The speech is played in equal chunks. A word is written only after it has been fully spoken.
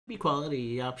Be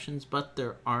quality options, but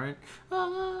there aren't.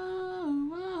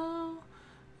 Oh,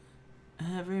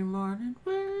 every morning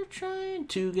we're trying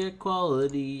to get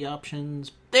quality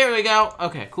options. There we go.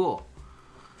 Okay, cool.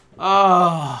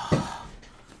 Oh,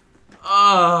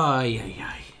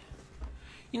 yeah.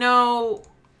 You know,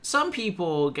 some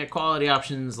people get quality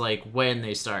options like when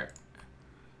they start.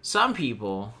 Some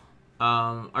people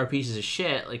are pieces of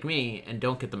shit like me and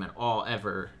don't get them at all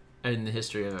ever in the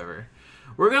history of ever.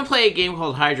 We're gonna play a game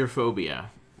called Hydrophobia.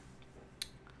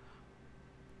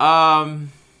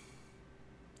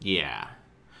 Yeah.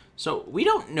 So we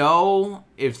don't know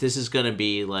if this is gonna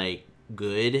be like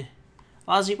good.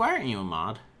 Ozzy, why aren't you a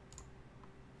mod?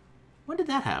 When did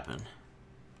that happen?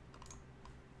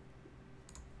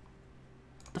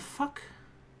 The fuck?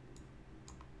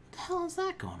 What the hell is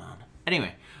that going on?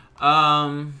 Anyway,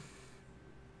 I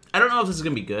don't know if this is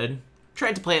gonna be good.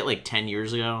 Tried to play it like 10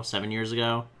 years ago, 7 years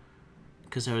ago,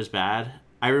 because I was bad.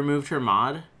 I removed her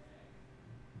mod.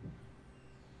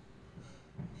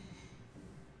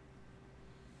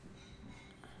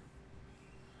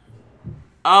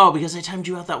 Oh, because I timed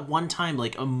you out that one time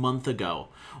like a month ago.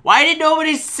 Why did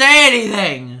nobody say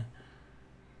anything?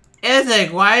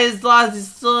 Izik, why is Lozzie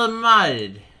still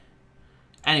modded?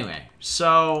 Anyway,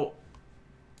 so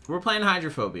we're playing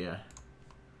Hydrophobia.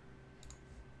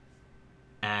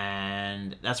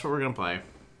 And that's what we're going to play.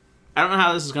 I don't know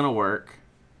how this is going to work.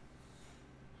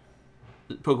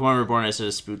 Pokemon Reborn, I said a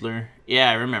Spoodler. Yeah,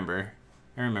 I remember.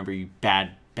 I remember you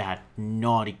bad,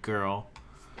 naughty girl.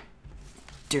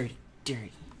 Dirty.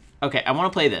 Okay, I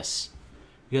want to play this.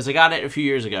 Because I got it a few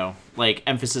years ago. Like,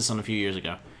 emphasis on a few years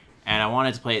ago. And I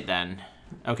wanted to play it then.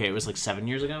 Okay, it was like 7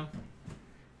 years ago.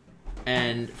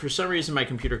 And for some reason, my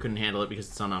computer couldn't handle it because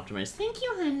it's unoptimized. Thank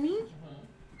you, honey.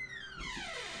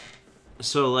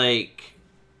 So, like,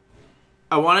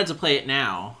 I wanted to play it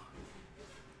now.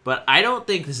 But I don't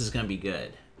think this is going to be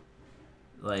good.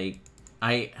 Like,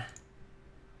 I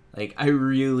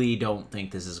really don't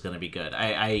think this is going to be good.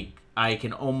 I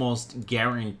can almost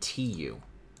guarantee you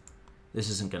this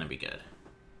isn't going to be good.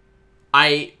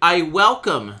 I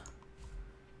welcome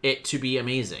it to be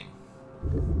amazing.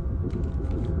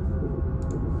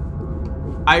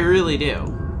 I really do.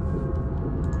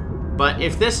 But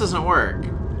if this doesn't work,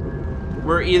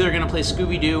 we're either going to play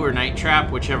Scooby-Doo or Night Trap,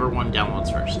 whichever one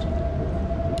downloads first.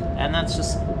 And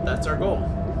that's our goal.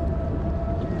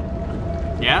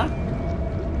 Yeah?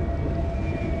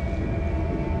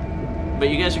 But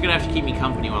you guys are going to have to keep me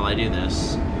company while I do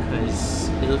this, because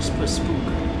it looks spook.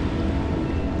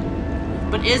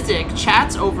 But Izik,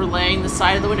 chat's overlaying the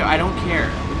side of the window. I don't care.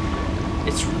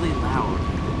 It's really loud.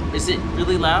 Is it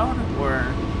really loud, or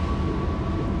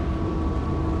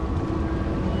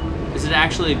is it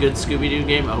actually a good Scooby-Doo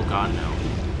game? Oh god, no.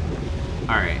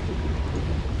 Alright.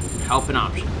 Help and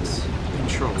options.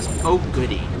 Controls. Oh,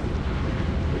 goody.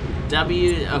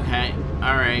 W, okay.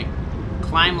 Alright.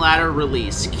 Climb ladder,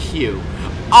 release. Q.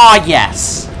 Aw,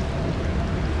 yes!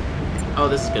 Oh,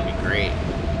 this is gonna be great.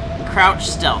 Crouch,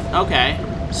 stealth. Okay.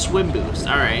 Swim boost.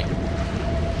 Alright.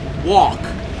 Walk.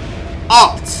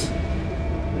 Alt.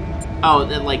 Oh,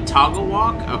 then like toggle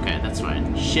walk? Okay, that's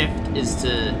fine. Shift is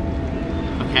to...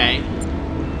 Okay.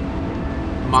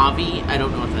 Mavi? I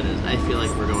don't know what that is. I feel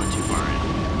like we're going too far in.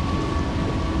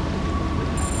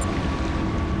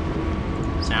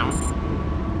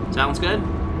 Sound? Sounds good?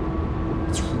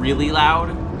 It's really loud.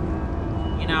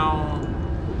 You know...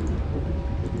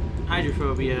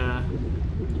 Hydrophobia.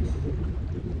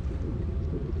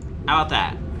 How about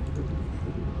that?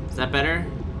 Is that better?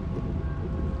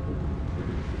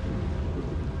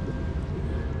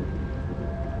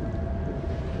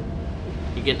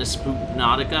 You getting a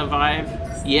Spooknautica vibe?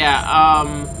 Yeah,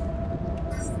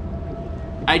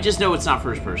 I just know it's not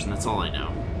first person, that's all I know.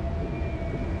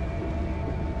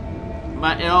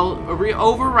 But it'll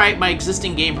overwrite my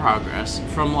existing game progress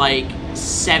from like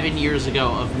 7 years ago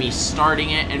of me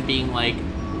starting it and being like,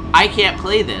 I can't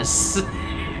play this.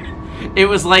 It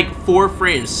was like 4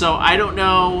 frames, so I don't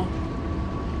know.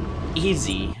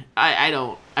 Easy. I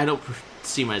don't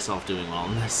see myself doing well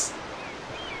in this.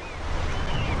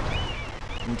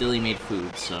 And Dilly made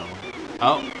food, so...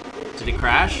 Oh, did it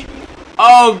crash?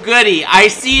 Oh, goody! I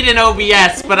see it in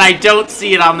OBS, but I don't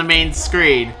see it on the main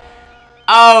screen.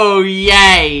 Oh,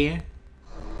 yay!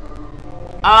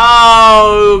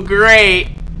 Oh,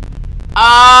 great!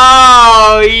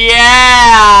 Oh,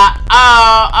 yeah!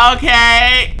 Oh,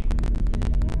 okay!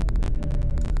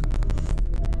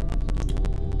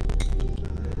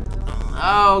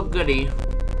 Oh, goody.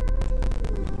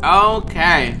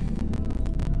 Okay.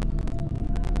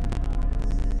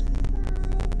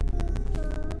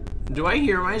 Do I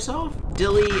hear myself?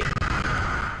 Dilly...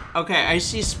 Okay, I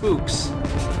see spooks.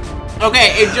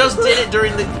 Okay, it just did it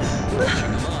during the...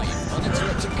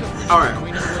 Alright,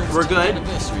 we're good.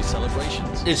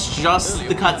 It's just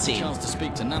the cutscene.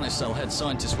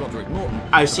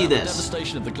 I see this.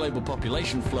 Devastation of the global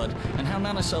population flood and how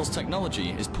nanocell's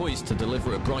technology is poised to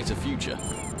deliver a brighter future.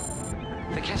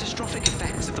 The catastrophic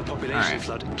effects of the population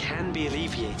flood can be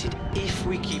alleviated if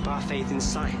we keep our faith in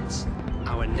science.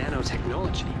 Our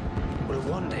nanotechnology will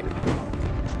one day...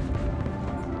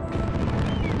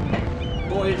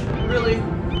 Boys, really?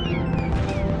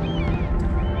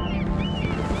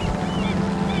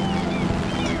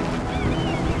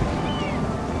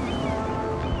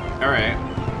 Alright.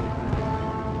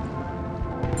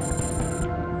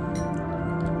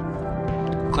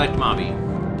 Collect Mobby.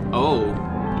 Oh.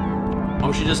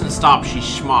 Oh, she doesn't stop, she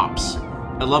schmops.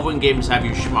 I love when games have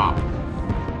you schmop.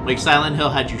 Like Silent Hill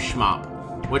had you schmop.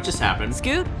 What just happened?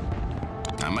 Scoot?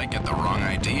 I might get the wrong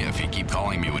idea if you keep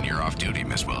calling me when you're off duty,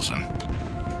 Miss Wilson.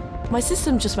 My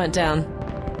system just went down.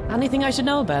 Anything I should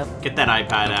know about? Get that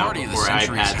iPad The out party of the before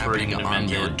century is iPads were happening even on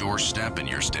your invented. doorstep and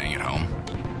you're staying at home.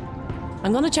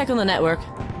 I'm gonna check on the network.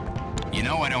 You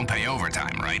know I don't pay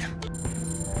overtime, right?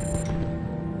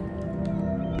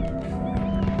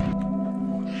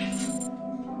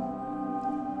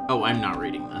 Oh, I'm not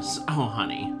reading this. Oh,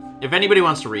 honey. If anybody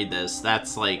wants to read this,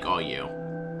 that's like all you.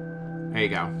 There you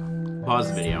go. Pause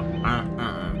the video.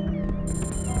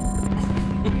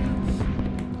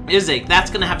 Izik, that's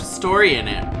gonna have a story in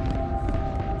it.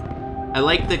 I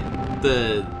like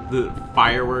the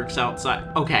fireworks outside.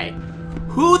 Okay.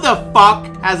 Who the fuck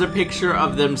has a picture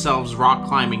of themselves rock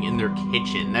climbing in their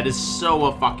kitchen? That is so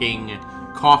a fucking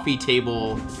coffee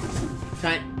table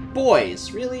kind.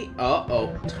 Boys, really?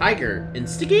 Uh-oh. Tiger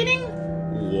instigating?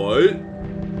 What?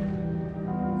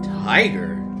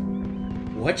 Tiger?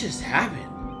 What just happened?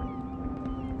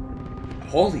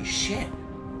 Holy shit.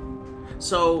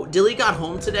 So, Dilly got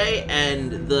home today,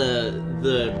 and the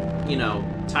you know,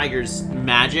 Tiger's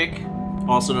magic,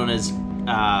 also known as,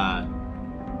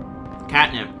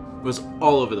 catnip, was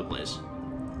all over the place.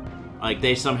 Like,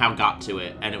 they somehow got to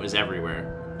it, and it was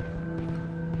everywhere.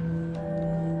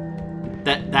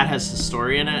 That has the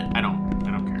story in it? I don't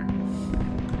care.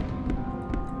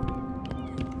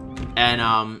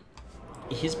 And,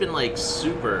 he's been, like,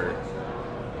 super...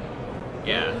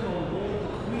 Yeah.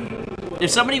 If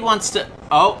somebody wants to...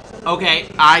 Oh, okay.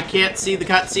 I can't see the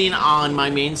cutscene on my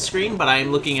main screen, but I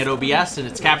am looking at OBS, and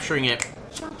it's capturing it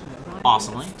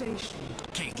awesomely.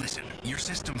 Okay, listen. Your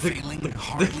system failing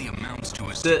hardly amounts to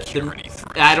a security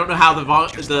threat. I don't know how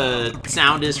the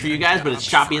sound is for you guys, but it's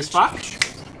choppy as fuck.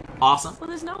 Awesome. Well,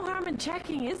 there's no harm in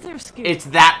checking, is there, Scoot? It's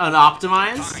that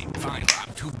unoptimized. Fine.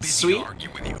 I'm too busy Sweet. to argue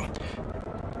with you.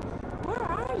 Where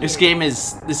are you? This game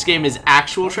is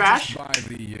actual trash.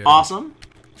 Awesome.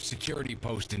 Security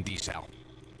post in D-Cell.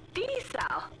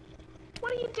 D-Cell?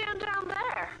 What are you doing down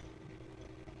there?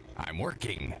 I'm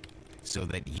working so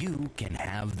that you can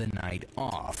have the night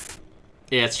off.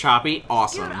 Yeah, it's choppy.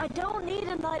 Awesome. Dude, I don't need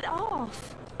a night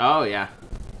off. Oh, yeah.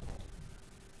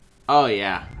 Oh,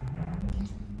 yeah.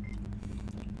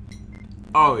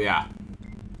 Oh, yeah.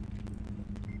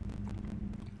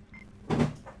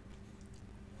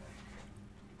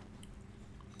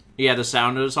 Yeah, the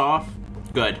sound is off.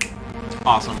 Good.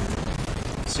 Awesome.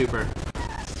 Super.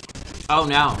 Oh,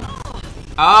 no.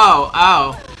 Oh.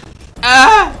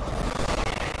 Ah!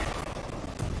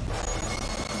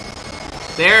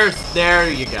 There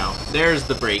you go. There's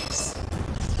the brakes.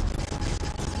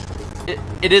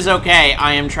 It is okay.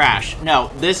 I am trash.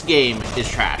 No, this game is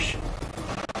trash.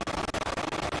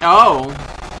 Oh,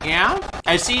 yeah.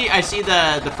 I see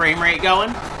the frame rate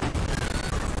going.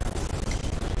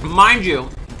 Mind you,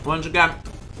 once again,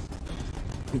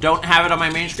 don't have it on my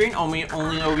main screen. Only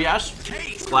OBS.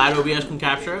 Glad OBS can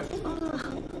capture it.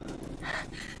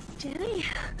 Jenny?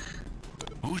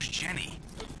 Who's Jenny?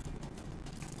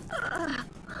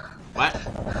 What?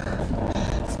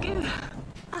 Scoot.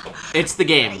 It's the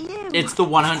game. It's the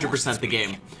 100% the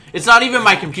game. It's not even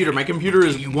my computer. My computer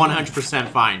is 100%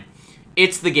 fine.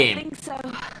 It's the I game. think so.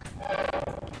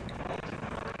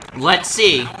 Let's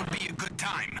see. That would be a good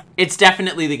time. It's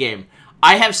definitely the game.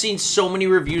 I have seen so many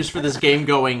reviews for this game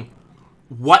going,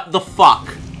 what the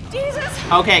fuck?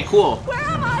 Jesus! Okay, cool. Where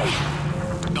am I?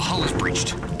 The hull is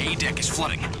breached. A deck is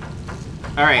flooding.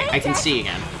 Alright, I can see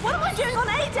again. What am I doing on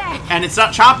A-Deck? And it's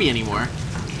not choppy anymore.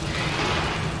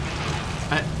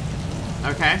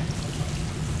 Okay.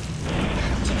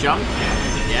 To jump?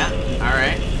 Yeah,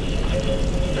 alright.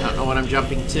 I don't know what I'm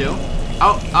jumping to.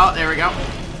 Oh, there we go.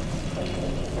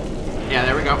 Yeah,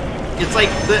 there we go. It's like,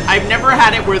 I've never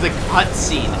had it where the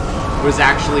cutscene was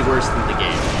actually worse than the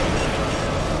game.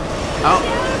 Oh.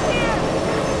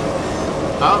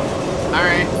 Oh.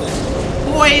 Alright.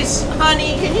 Boys,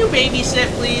 honey, can you babysit,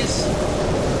 please?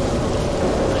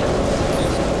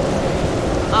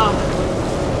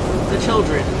 Oh. The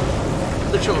children.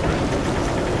 The children.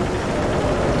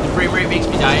 The frame rate makes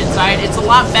me die inside. It's a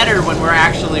lot better when we're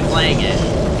actually playing it.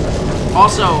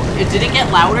 Also, did it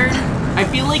get louder? I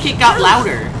feel like it got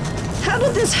louder. How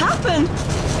did this happen?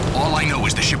 All I know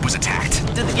is the ship was attacked.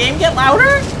 Did the game get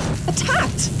louder?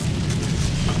 Attacked?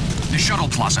 The shuttle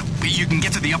plaza. You can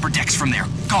get to the upper decks from there.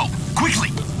 Go, quickly.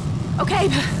 Okay,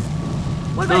 but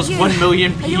what about Those you? 1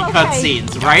 million Are you P okay?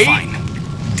 cutscenes, right? Fine.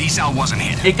 Desal wasn't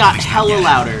hit. It got At least not hella yet.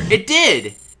 louder. It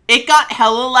did. It got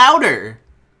hella louder.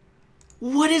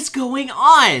 What is going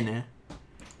on?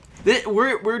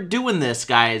 We're doing this,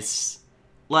 guys.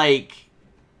 Like,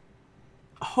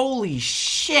 holy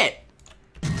shit.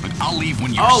 But I'll leave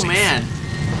when you're Oh, safe. man.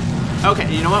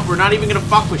 Okay, you know what? We're not even gonna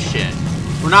fuck with shit.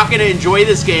 We're not gonna enjoy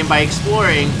this game by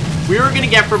exploring. We were gonna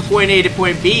get from point A to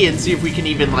point B and see if we can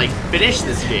even, like, finish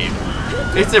this game.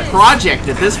 It's a project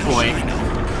at this point.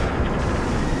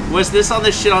 Was this on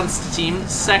the shit on Steam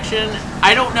section?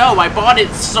 I don't know. I bought it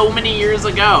so many years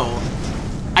ago.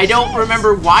 I don't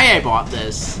remember why I bought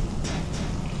this.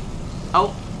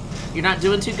 Oh, you're not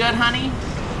doing too good, honey?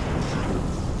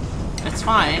 That's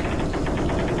fine.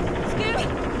 Excuse me.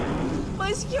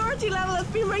 My security level has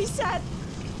been reset.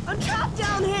 I'm trapped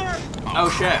down here. Oh,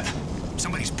 shit.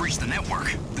 Somebody's breached the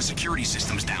network. The security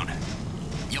system's down.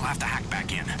 You'll have to hack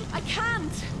back in. I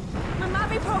can't. My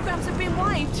Mavi programs have been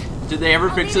wiped. Did they ever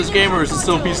fix this game, or is it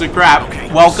still a module. piece of crap? Okay,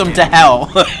 Welcome to hell.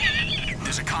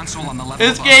 There's a console on the left.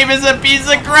 This above. game is a piece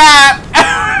of crap.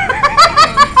 How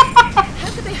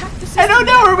could they hack the system? I don't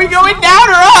know. Are we going down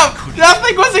or up?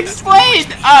 Nothing was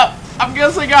explained. Up. I'm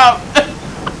guessing up.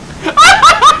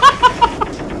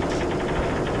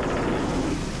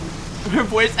 Her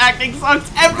voice acting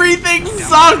sucks. Everything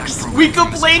sucks. We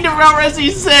complained about Resi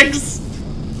 6.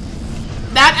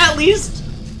 That at least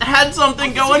had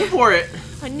something going for it.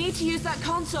 I need to use that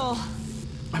console.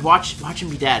 I watch him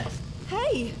be dead.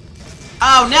 Hey.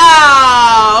 Oh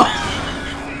no!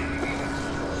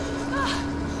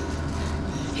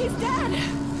 He's dead.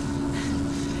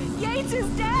 Yates is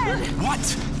dead.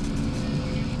 What?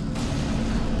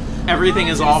 Everything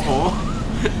is awful.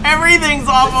 Everything's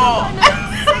awful.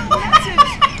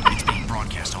 It's being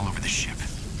broadcast all over the ship.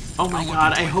 Oh my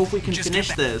god, I hope we can Just finish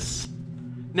get back. this.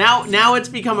 Now it's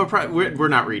become a we're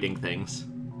not reading things.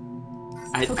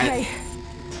 Okay.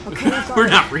 Okay. I've got We're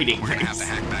it. not reading We're gonna have to things.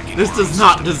 hack back in. This does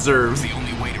not deserve. It's the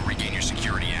only way to regain your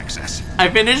security access. I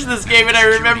finished this game and I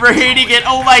remember hating it.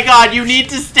 Oh my god, you need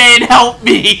to stay and help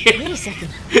me. Wait a second.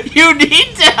 You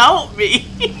need to help me.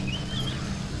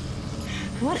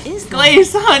 What is that?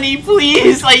 Glaze, honey,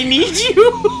 please. I need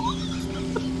you.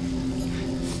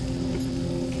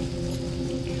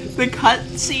 The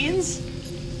cutscenes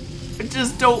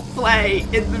just don't play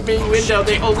in the main window.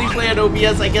 They only play on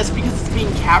OBS, I guess, because it's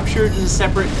being captured in a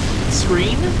separate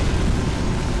screen.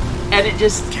 And it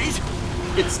just...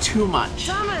 It's too much.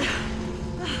 Damn it.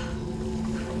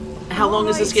 How long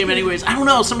is this game anyways? I don't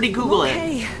know. Somebody Google it.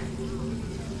 Okay.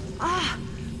 Ah,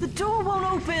 the door won't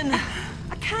open.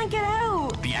 I can't get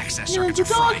out. The access The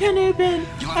circuits are door fried. can open.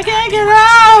 You'll have I to can't hack get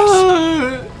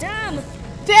out. Damn.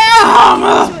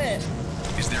 Damn. Do it.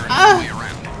 Is there another way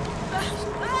around? Ah.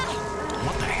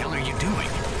 What the hell are you doing?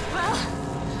 Well,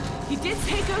 he did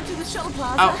say go to the shuttle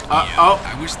plaza. Oh,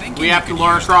 I was thinking We you have to could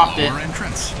Lara use the Croft it. lower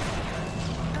entrance.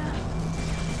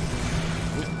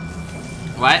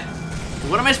 What?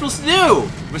 What am I supposed to do?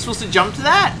 Am I supposed to jump to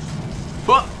that?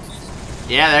 Whoa.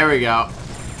 Yeah, there we go.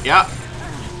 Yep.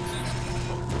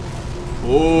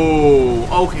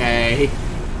 Oh, okay.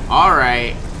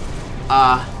 Alright.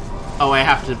 Oh, I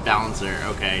have to balance her.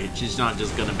 Okay, she's not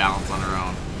just gonna balance on her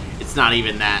own. It's not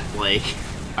even that, like...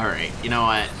 Alright, you know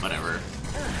what? Whatever.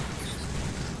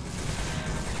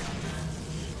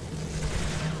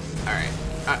 Alright.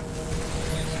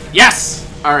 Yes!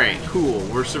 Alright, cool.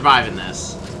 We're surviving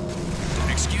this.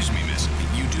 Excuse me, miss.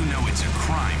 You do know it's a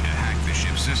crime to hack the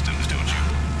ship's systems, don't you?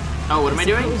 Oh, what am I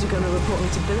doing? Suppose you're going to report me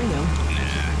to Billingham.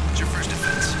 Nah, it's your first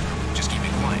offense. Just keep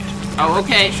it quiet. Oh,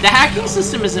 okay. The hacking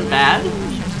system isn't bad.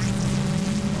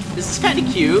 This is kind of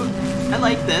cute. I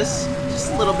like this.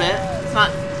 Just a little bit. It's not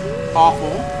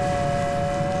awful.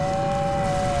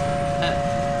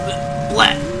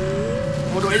 Bleh.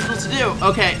 What am I supposed to do?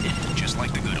 Okay. Just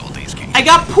like the good old days, King. I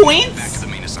got Back to points? the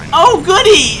main assignment. Oh,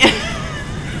 goody!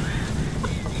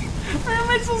 Where am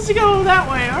I supposed to go? That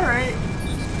way. Alright.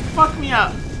 Fuck me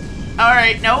up.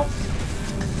 Alright, nope.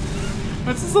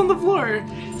 What's this on the floor?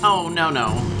 Oh, no.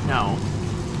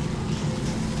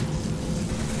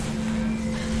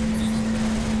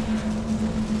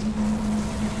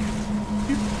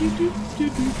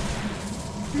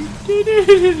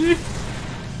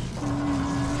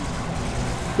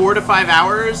 4 to 5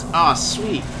 hours? Oh,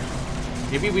 sweet.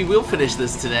 Maybe we will finish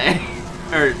this today.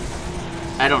 Or,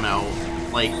 I don't know.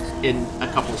 Like, in a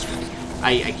couple streams.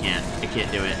 I can't. I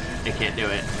can't do it. I can't do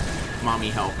it. Mommy,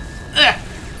 help. Ugh.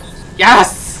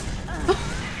 Yes!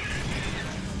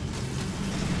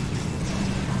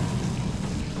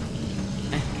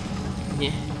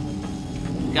 Yeah.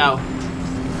 Go.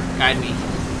 Guide me.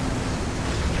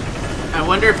 I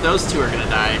wonder if those two are gonna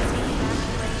die.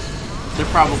 They're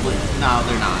probably... No,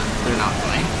 they're not. They're not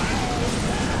dying.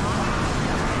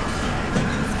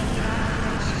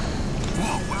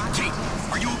 Whoa, Kate,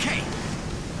 are you okay?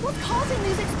 What's causing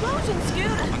these explosions,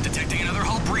 Scoot? I'm detecting another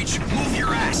hull breach. Move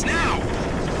your ass now!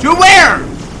 To where?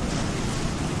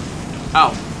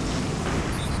 Oh.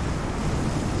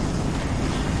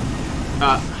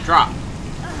 Drop.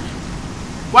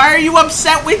 Why are you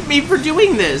upset with me for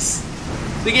doing this?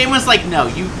 The game was like, no,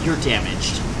 you're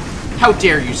damaged. How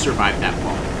dare you survive that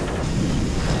fall?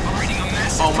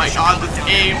 Oh my god, this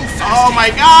game. Oh my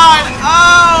god!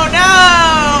 Oh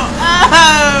no!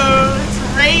 Oh! It's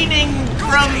raining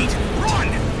from...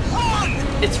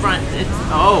 It's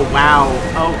oh wow.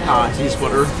 Oh god, these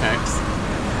water effects.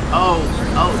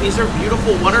 Oh, these are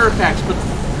beautiful water effects, but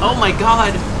oh my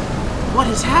god. What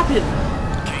has happened?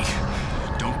 Kate,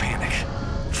 don't panic.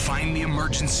 Find the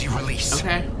emergency release.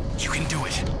 Okay. You can do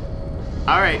it.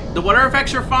 Alright, the water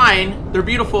effects are fine. They're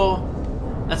beautiful.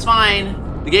 That's fine.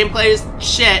 The gameplay is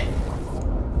shit.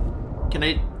 Can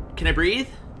I breathe?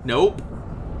 Nope.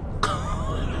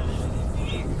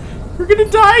 We're gonna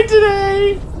die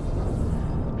today.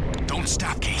 Don't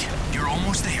stop, Kate. You're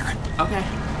almost there. Okay. Alright,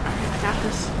 I got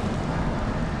this.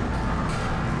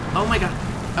 Oh my god.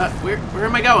 Where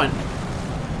am I going?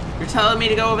 You're telling me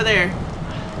to go over there.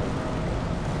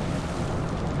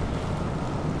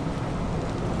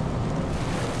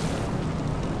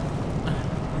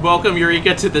 Welcome,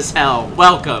 Eureka, to this hell.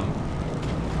 Welcome.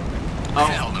 Oh,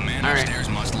 Hell, the man upstairs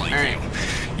must like you.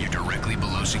 You're directly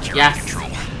below security control.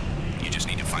 You just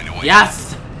need to find a way.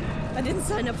 Yes! I didn't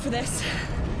sign up for this.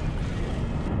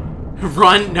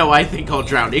 Run? No, I think I'll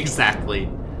drown. Exactly.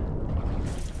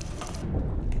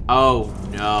 Oh,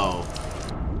 no.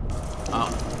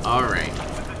 Oh, alright.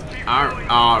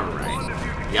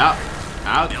 Alright. Yup.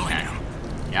 Okay.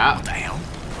 Yup. What the hell?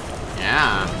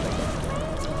 Yeah.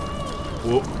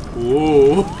 Whoa.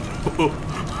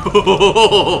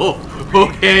 Whoa.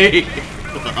 Okay.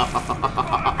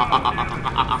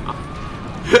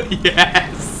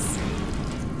 Yes.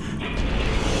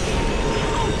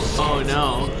 Oh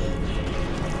no.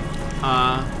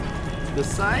 This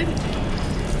side?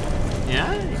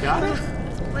 Yeah, you got it?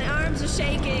 My arms are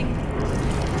shaking.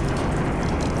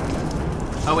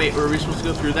 Oh wait, were we supposed to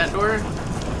go through that door?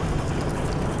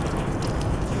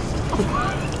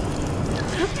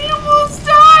 We almost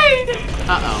died!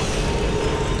 Uh-oh.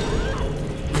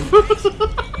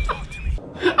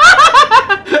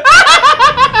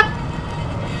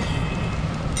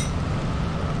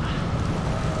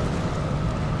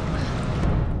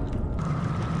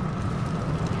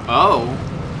 Oh.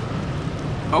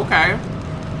 Okay.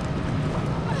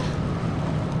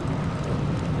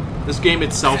 This game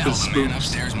itself is spooky.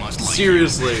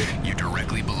 Seriously. You're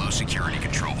directly below security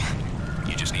control.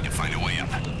 You just need to find a way up.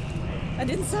 I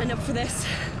didn't sign up for this.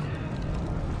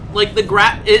 Like,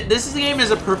 this game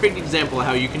is a perfect example of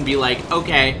how you can be like,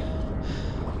 okay,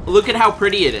 look at how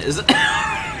pretty it is. And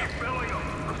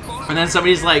then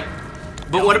somebody's like,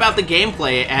 but what about the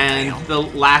gameplay and the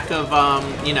lack of,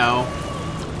 you know,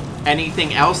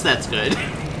 anything else that's good?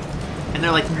 And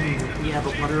they're like, yeah,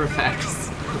 but water effects.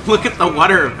 Look at the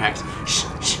water effects. Shh,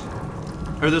 shh.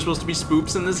 Are there supposed to be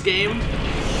spoops in this game?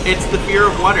 It's the fear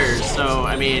of water, so,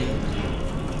 I mean...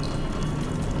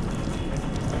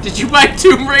 Did you buy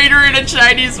Tomb Raider in a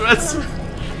Chinese website?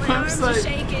 My arms are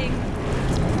shaking.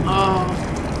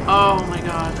 Oh my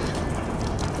god.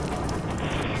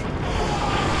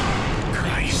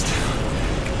 Christ.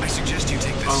 I suggest you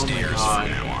take the stairs from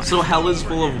now on. So hell is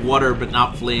full of water, but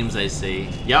not flames, I see.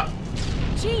 Yep.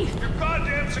 Chief! Your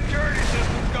goddamn security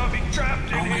system's got me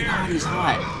trapped in here. Oh my god, he's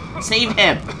hot. Save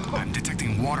him. I'm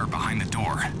detecting water behind the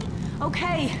door.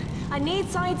 Okay, I need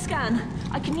side scan.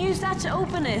 I can use that to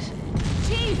open it.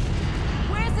 Chief!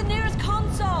 Where's the nearest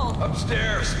console?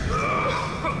 Upstairs.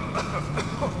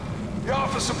 The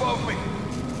office above me.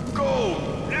 Go,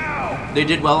 now! They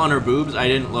did well on her boobs. I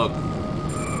didn't look.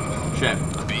 Shit.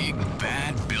 Big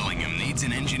Bad Billingham needs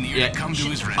an engineer to come to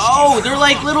his rescue. Oh, they're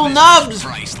like little nubs!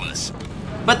 Priceless.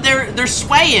 But they're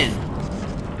swaying.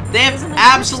 They have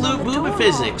absolute booba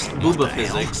physics. Booba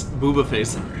physics. Booba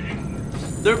physics.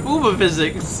 They're booba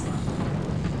physics.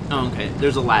 Oh, okay.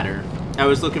 There's a ladder. I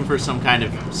was looking for some kind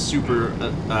of super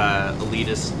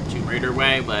elitist Tomb Raider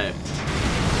way, but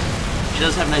she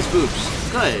does have nice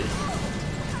boobs. Good.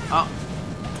 Oh.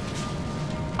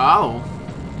 Oh.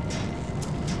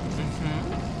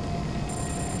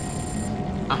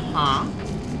 Uh-huh.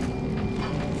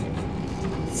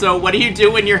 So what do you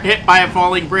do when you're hit by a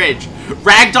falling bridge?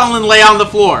 Ragdoll and lay on the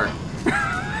floor.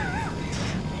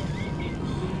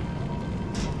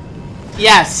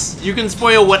 Yes, you can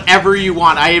spoil whatever you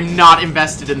want. I am not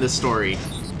invested in this story.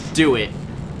 Do it.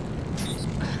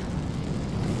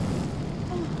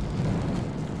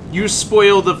 You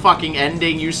spoil the fucking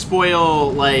ending. You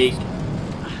spoil, like,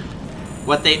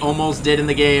 what they almost did in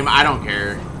the game. I don't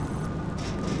care.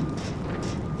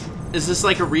 Is this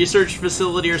like a research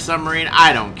facility or submarine?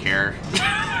 I don't care.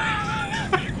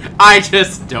 I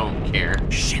just don't care.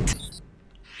 Shit.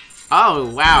 Oh,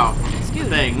 wow. Scoot.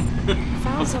 Thing.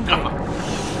 Found something. God.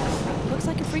 Looks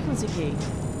like a frequency key.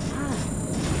 Ah,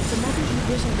 it's another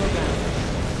e-vision program.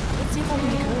 Let's see if I can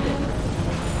decode it.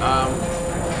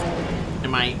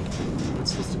 Am I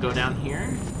supposed to go down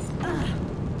here?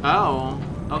 Oh,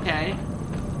 okay.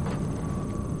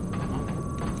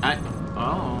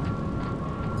 Oh.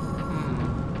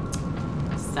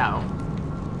 So.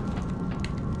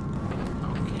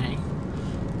 Okay.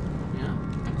 Yeah.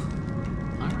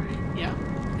 Alright, yeah.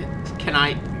 Can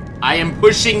I am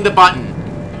pushing the button.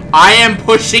 I am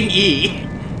pushing E.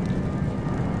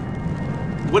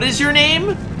 What is your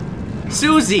name?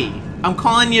 Susie. I'm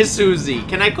calling you Susie.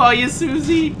 Can I call you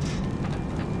Susie?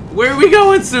 Where are we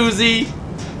going, Susie?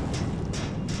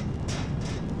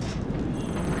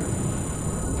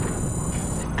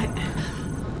 I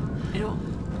don't...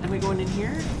 Am I going in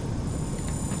here?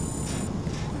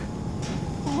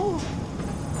 Oh.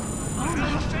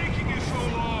 What's taking you so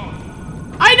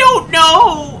long? I don't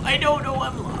know! I don't know,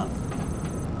 I'm lost.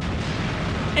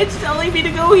 It's telling me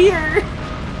to go here.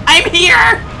 I'm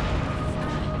here!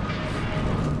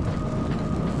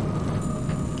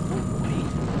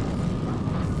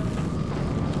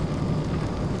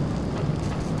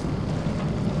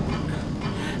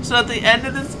 So at the end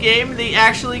of this game, they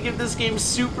actually give this game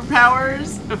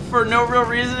superpowers for no real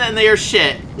reason, and they are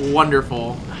shit.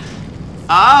 Wonderful.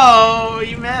 Oh,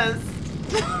 you missed.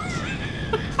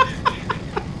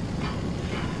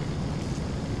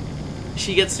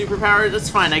 She gets superpowers? That's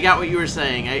fine, I got what you were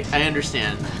saying. I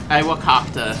understand. I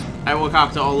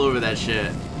Wakakta all over that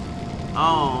shit.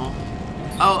 Oh.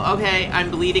 Oh, okay,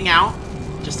 I'm bleeding out.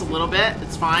 Just a little bit,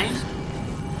 it's fine.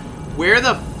 Where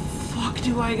the fuck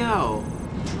do I go?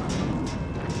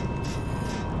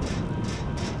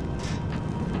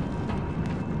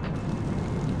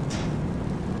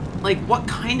 Like, what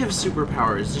kind of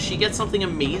superpowers? Does she get something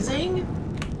amazing?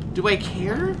 Do I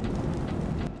care?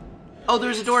 Oh,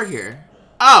 there's a door here.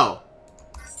 Oh!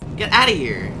 Get out of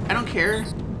here. I don't care.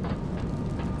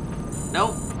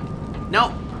 Nope.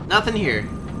 Nope. Nothing here.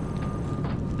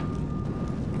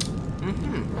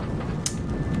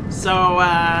 So,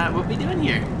 what we doing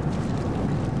here?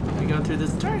 We going through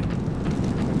this door?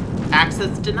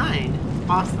 Access denied.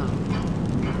 Awesome.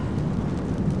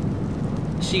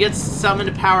 She gets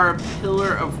summoned to power a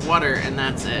pillar of water, and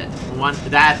that's it.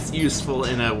 That's useful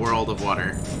in a world of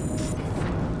water.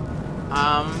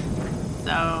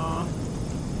 So...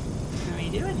 What are we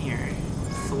doing here?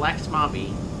 Select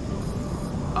Mobby.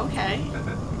 Okay.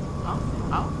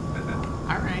 Oh.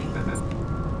 Alright.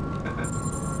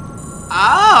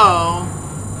 Oh!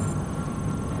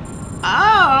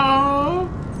 Oh!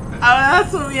 Oh,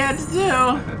 that's what we had to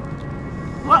do.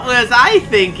 What was I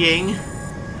thinking?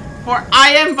 For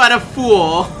I am but a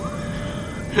fool.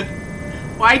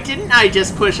 Why didn't I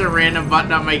just push a random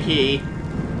button on my key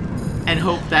and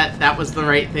hope that that was the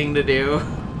right thing to do?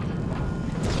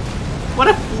 What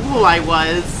a fool I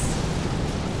was.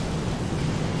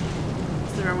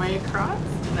 Is there a way across?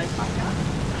 Did I fuck up?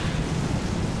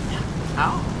 Yeah.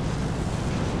 Oh.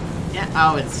 Yeah.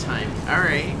 Oh, it's time.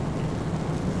 Alright.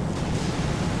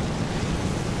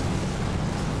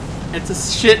 It's a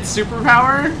shit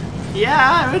superpower?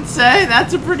 Yeah, I would say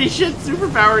that's a pretty shit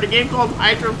superpower in a game called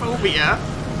Hydrophobia.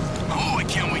 Oh, I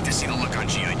can't wait to see the look on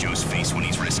G.I. Joe's face when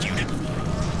he's rescued.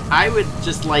 I would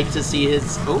just like to see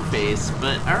his O-face,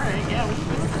 but alright, yeah, we can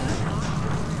do that.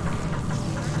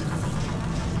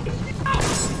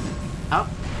 Oh.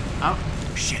 Oh.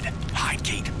 Shit. Hide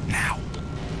Kate, now.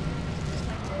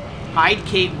 Hide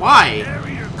Kate, why?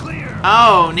 Area clear.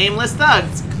 Oh, nameless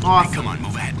thugs. Awesome. Hey, come on,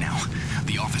 move ahead now.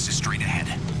 The office is straight ahead.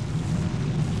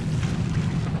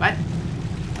 What?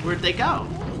 Where'd they go?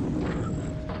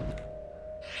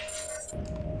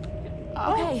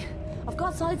 Oh. Okay, I've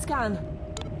got side scan.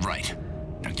 Right.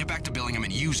 Now get back to Billingham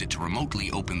and use it to remotely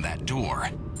open that door.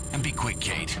 And be quick,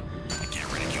 Kate. I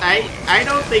can't ridicule. I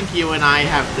don't think you and I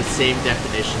have the same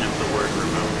definition of the word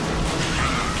remote.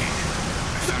 Hang on, Kate.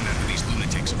 I found out who these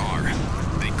lunatics are.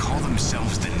 They call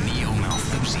themselves the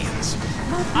Neo-Malthusians.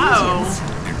 Oh.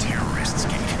 They're terrorists,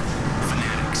 Kate.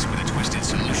 Fanatics with a twisted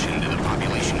solution to the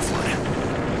population flood.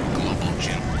 Global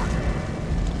gen.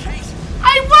 Kate!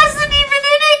 I wasn't even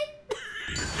in it!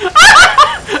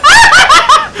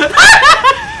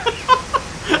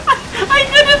 I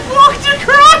could have walked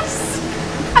across!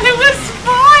 I was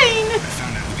fine! I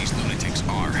found out who these lunatics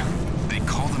are. They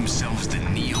call themselves the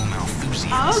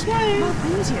Neo-Malthusians. Okay.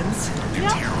 Malthusians? They're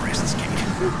terrorists, Kate.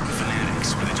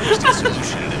 Fanatics with a twisted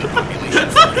solution to the population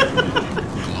flood.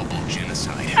 Global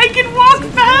genocide. I can walk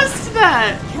past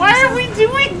that! Why are we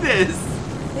doing this?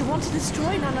 They want to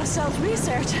destroy nanocell's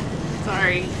research.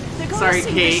 Sorry. They're going Sorry, to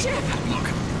sink Kate. the ship. Look,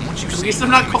 once you At save least the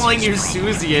I'm not diamonds calling in you this room,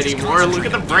 Susie just anymore. Look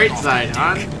at the concentrate bright on side, getting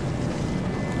off hon.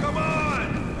 that Come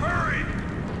on! Hurry!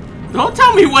 Don't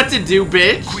tell me what to do,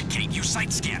 bitch! Quick, Kate, you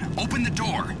sight scan. Open the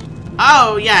door.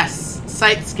 Oh, yes.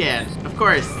 Sight scan. Of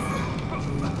course.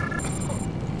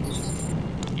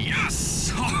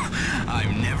 Yes!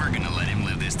 I'm never gonna let him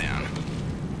live this down.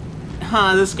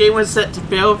 Huh, this game was set to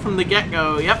fail from the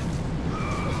get-go. Yep.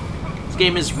 This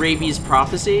game is Rabies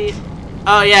Prophecy.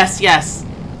 Oh, yes, yes.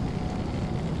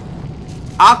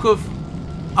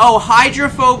 Oh,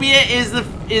 Hydrophobia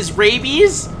is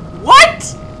rabies? What?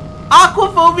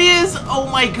 Aquaphobia is... Oh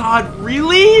my god,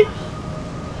 really?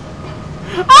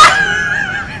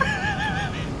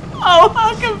 Oh,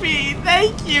 Huckabee,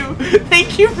 thank you.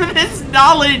 Thank you for this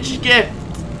knowledge gift.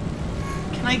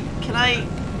 Can I...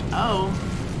 Oh.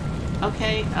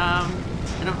 Okay, I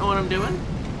don't know what I'm doing.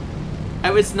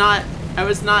 I was not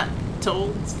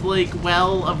told, like,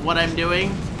 well of what I'm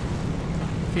doing.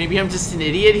 Maybe I'm just an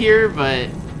idiot here, but...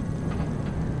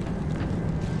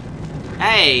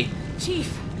 Hey!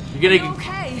 Chief, You're are gonna... you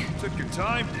okay? Took your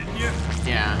time, didn't you?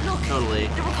 Yeah, Look, totally.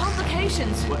 there were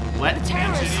complications. What? The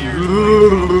terrorists.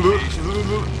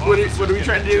 What are we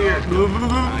trying to do here? I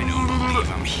don't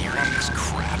believe I'm hearing this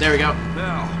crap. There we go.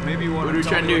 Now, maybe you want What are we to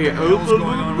trying tell to me do what the here? hell's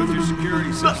going on with your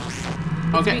security system.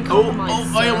 Okay. been Oh,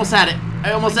 compromised, I sir. almost had it.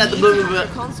 I almost had the You need to blah, blah, have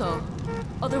the blah. console.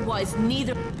 Otherwise,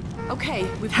 neither. Okay,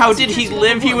 we've How got did he security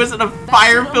live? level He was in a one.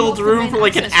 fire-filled That's the room for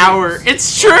like an access hour. routes.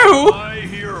 It's true! My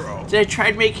hero. They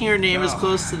tried making her name as Now,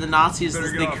 close to the Nazis better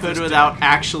as get they off could this without deck.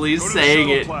 actually Go to the saying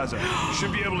shuttle it. Plaza. You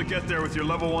should be able to get there with your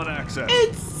level 1 access.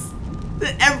 It's...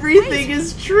 Everything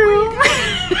is true.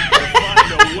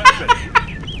 Find a weapon.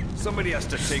 Somebody has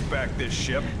to take back this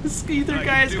ship. This either I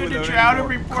guy can is do going to without drown any or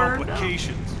be more burned.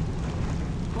 complications.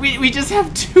 We just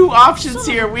have two options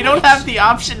here. We don't have the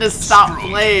option to stop Screw 'em.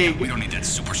 playing. We don't need that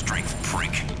super strength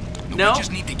prick. No. We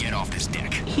just need to get off this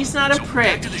deck. He's not a So prick.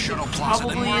 back to the shuttle plaza,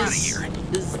 then Probably we're outta is here.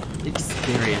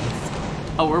 experience.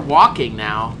 Oh, we're walking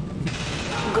now.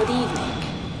 Good evening.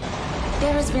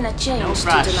 There has been a change No to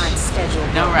rush. tonight's schedule.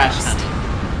 No rush, honey.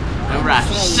 No I'm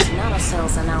rush. afraid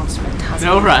Nanocell's announcement has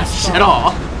No been rush postponed at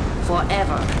all.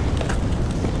 Forever.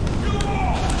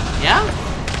 Yeah?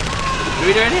 What are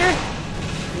we doing here?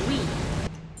 We,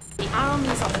 the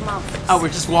armies of Malthus, Oh, we're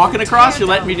just walking across? You're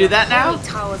letting me do that now? the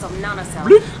towers of Nanocell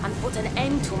Bloop. and put an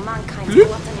end to mankind's Bloop.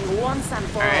 gluttony once and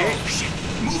for Alright. all. Shit,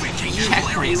 move it, Kate. Your Check.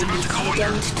 whole area's about to go under.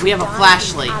 Condemned to We have a die in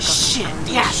flashlight. agony Shit, and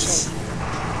yes! shame.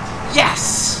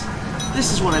 Yes!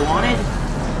 This is what I wanted.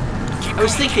 I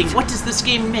was thinking, what does this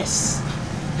game miss?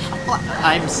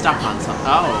 I'm stuck on something.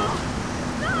 Oh.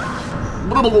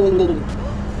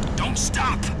 Don't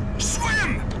stop.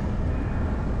 Swim.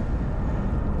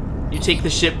 You take the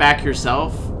ship back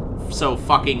yourself? So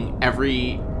fucking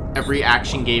every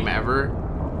action game ever?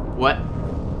 What?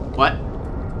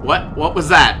 What was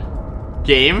that?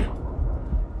 Game?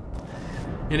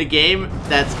 In a game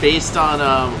that's based on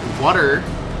water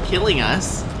killing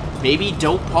us, maybe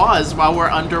don't pause while we're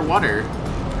underwater.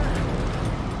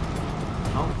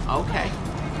 Oh, okay.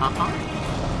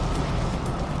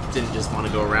 Didn't just want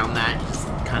to go around that, just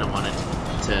kind of wanted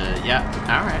to, yeah,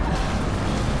 alright.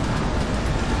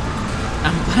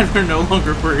 I'm glad we're no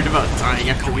longer worried about dying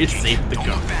after we saved the Don't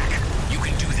goat. look back. You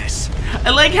can do this. I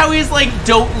like how he's like,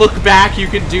 don't look back, you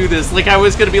can do this. Like I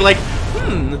was gonna be like,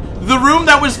 the room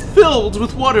that was filled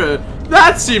with water,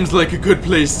 that seems like a good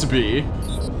place to be.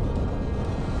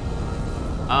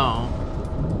 Oh.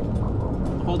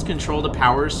 Hold control to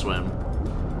power swim.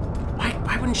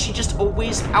 Why wouldn't she just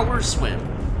always power swim?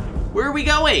 Where are we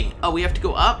going? Oh, we have to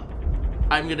go up?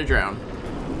 I'm gonna drown.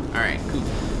 Alright, cool.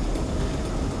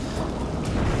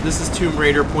 This is Tomb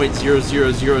Raider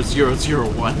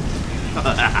 .0000001.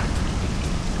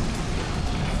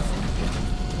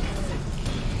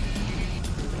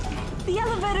 The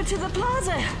elevator to the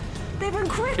plaza. They've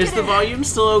encrypted Is the volume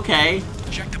still okay?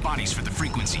 Check the bodies for the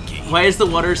frequency key. Why is the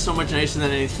water so much nicer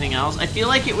than anything else? I feel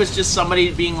like it was just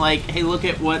somebody being like, hey, look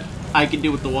at what I can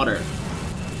do with the water.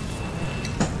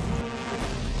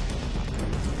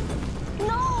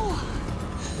 No!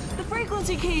 The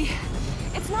frequency key.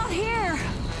 It's not here.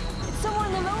 It's somewhere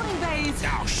in the loading bays.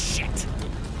 Oh, shit.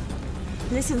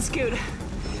 Listen, Scoot.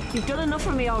 You've done enough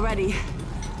for me already.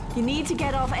 You need to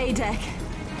get off A deck.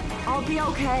 I'll be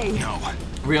okay. No.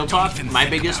 Real talk, my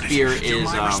biggest fear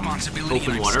is responsibility open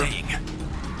and I'm water. staying.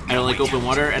 I don't like open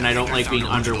water, and I don't like being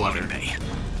underwater,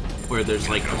 where there's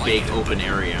like a big open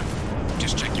area.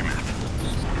 Just check your map.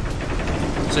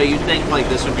 So you'd think like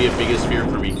this would be a biggest fear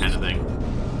for me kind of thing.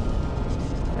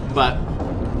 But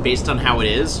based on how it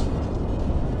is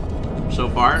so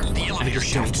far, The I elevator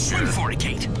just don't shaft. Swim care. for it,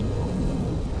 Kate.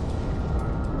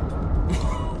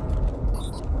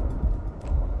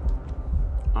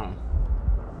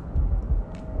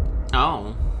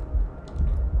 Oh.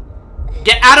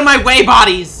 Get out of my way,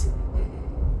 bodies!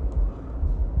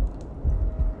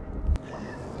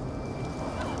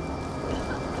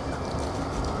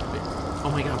 Oh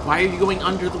my god, why are you going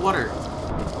under the water?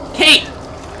 Kate!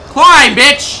 Climb,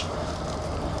 bitch!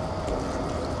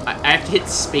 I have to hit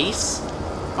space?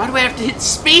 Why do I have to hit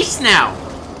space now?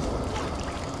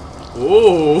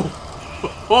 Oh!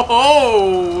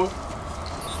 Oh!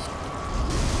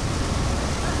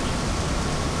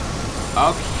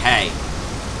 Okay.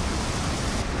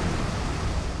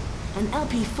 An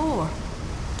LP4.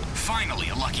 Finally,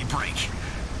 a lucky break.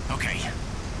 Okay.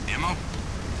 Ammo?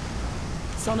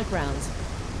 Sonic rounds.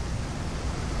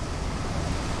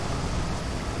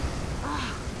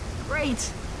 Ah,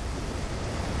 great.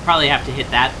 Probably have to hit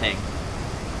that thing.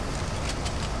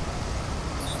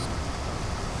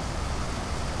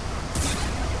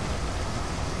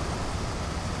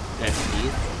 Do I have to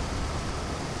leave?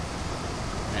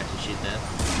 I have to shoot this.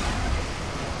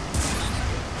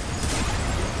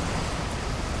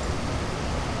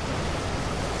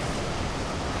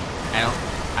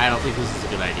 I don't think this is a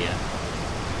good idea.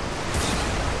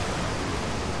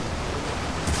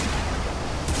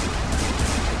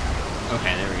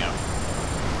 Okay, there we go.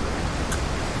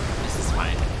 This is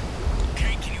fine.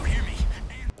 Kate, can you hear me?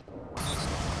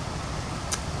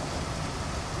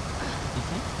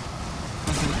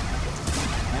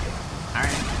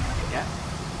 Alright. Yeah.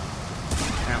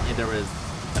 Apparently there was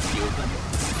a few of them.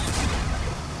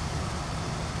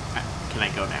 Can I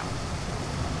go now?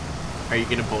 Are you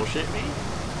gonna bullshit me?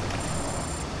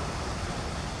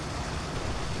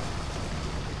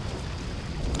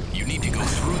 You need to go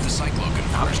through the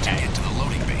cycloconverters to get to the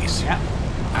loading base. Yeah.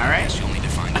 Alright. You'll need to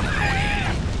find another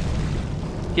way.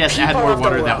 Yes, add People more of the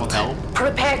water, that will world, help.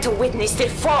 prepare to witness the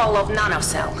fall of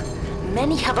Nanocell.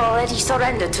 Many have already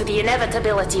surrendered to the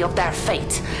inevitability of their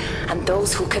fate, and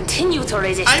those who continue to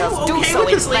resist I'm us do okay so with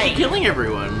in this lady vain. killing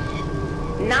everyone.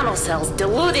 Nanocell's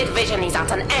deluded vision is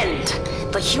at an end.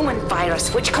 The human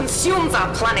virus which consumes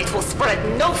our planet will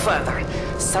spread no further.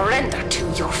 Surrender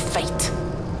to your fate.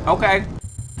 Okay.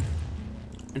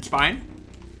 It's fine.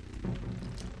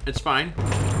 It's fine.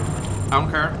 I don't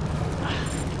care.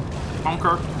 I don't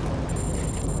care.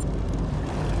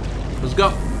 Let's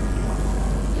go.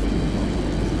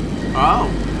 Oh.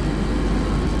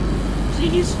 See,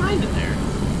 he's fine in there.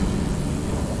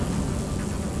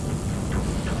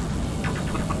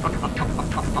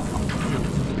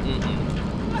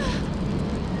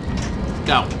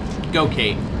 Go. Go,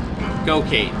 Kate. Go,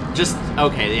 Kate. Just,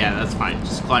 okay, yeah, that's fine.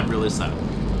 Just climb really slow.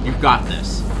 You've got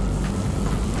this.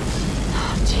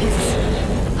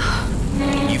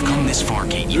 You've come this far,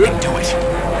 Kate. You can do it.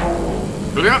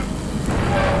 Okay,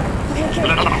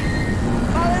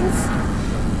 balance.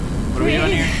 What are we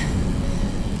doing here?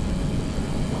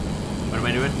 What am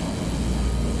I doing?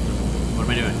 What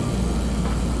am I doing?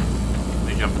 Am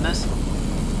I jumping this?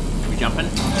 Are we jumping?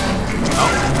 Oh,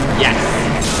 yes.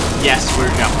 Yes, we're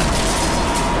jumping.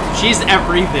 She's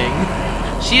everything.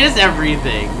 She is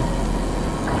everything.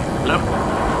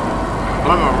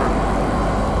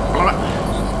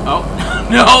 Oh,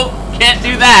 no, can't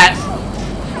do that.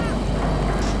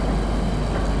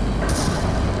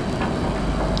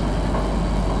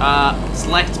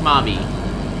 Select Mobby.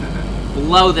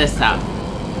 Blow this up.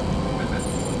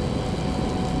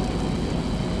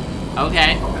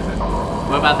 Okay.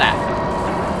 What about that?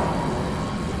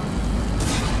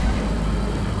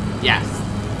 Yes.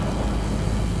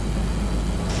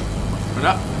 What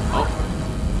up? Oh.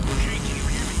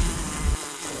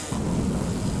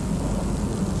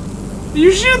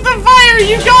 You shoot the fire!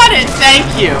 You got it! Thank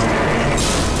you!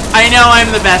 I know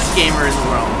I'm the best gamer in the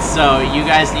world, so you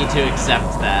guys need to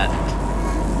accept that.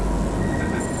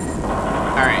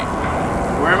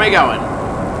 am I going?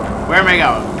 Where am I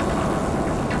going?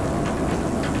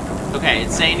 Okay,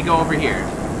 it's saying to go over here.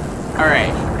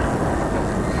 Alright.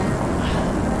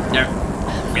 There.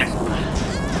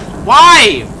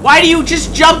 Why? Why do you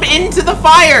just jump into the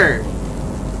fire?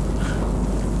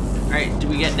 Alright, do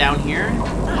we get down here?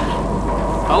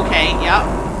 Okay, yep.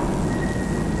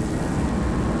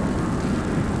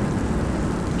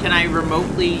 Can I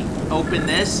remotely open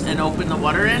this and open the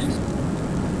water in?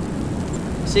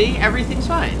 See? Everything's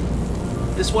fine.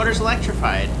 This water's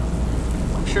electrified.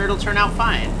 I'm sure it'll turn out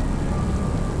fine.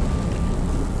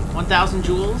 1,000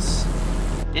 joules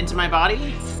into my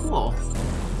body? Cool.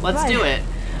 Let's do it.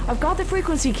 I've got the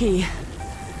frequency key.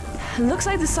 Looks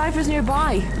like the cipher's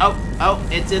nearby. Oh,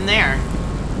 it's in there.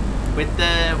 With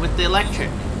the electric.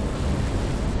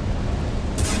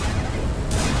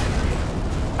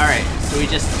 Alright, so we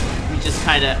just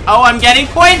kinda... Oh, I'm getting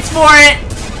points for it!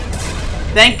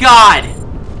 Thank God!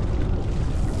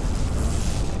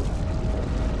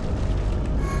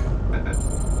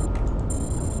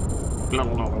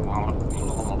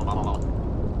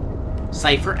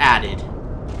 Cipher added.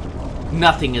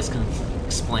 Nothing is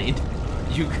explained.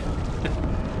 You...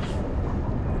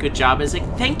 Good job, Izik.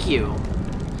 Thank you.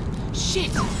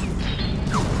 Shit.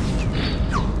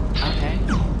 Okay.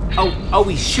 Oh,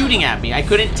 he's shooting at me. I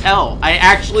couldn't tell. I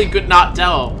actually could not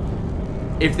tell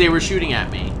if they were shooting at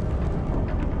me.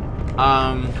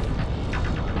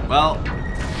 Well,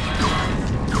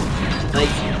 like,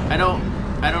 I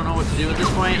don't know what to do at this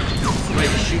point. Do I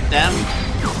just shoot them?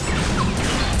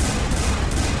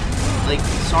 Like,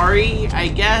 sorry, I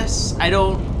guess. I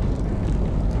don't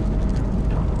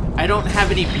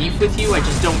have any beef with you. I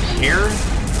just don't care.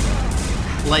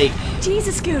 Like...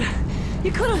 Jesus, Scooter.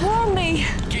 You could have warned me.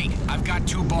 Kate, I've got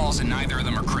 2 balls and neither of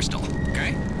them are crystal,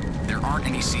 okay? There aren't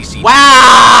any CC...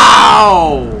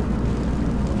 Wow!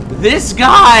 This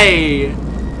guy!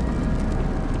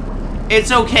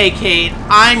 It's okay, Kate.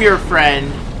 I'm your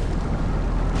friend.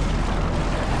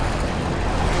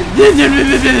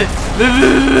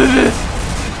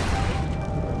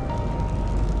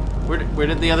 Where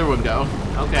did the other one go?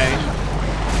 Okay.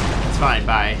 It's fine,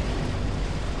 bye.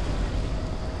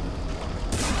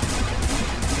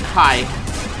 Hi,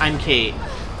 I'm Kate.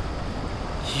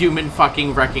 Human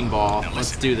fucking wrecking ball. Now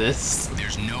Let's do this.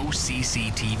 There's no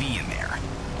CCTV in there,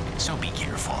 so be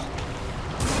careful.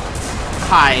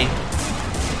 Hi.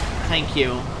 Thank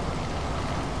you.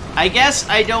 I guess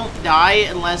I don't die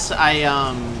unless I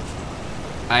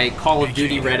Call of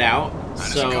Duty Red out,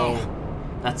 so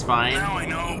that's fine. Now I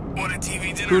know what a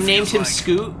TV dinner Who named him like.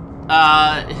 Scoot?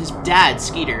 His dad,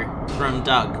 Skeeter, from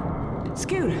Doug.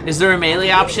 Scoot. Is there a melee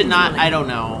option? Not, I don't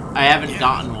know. I haven't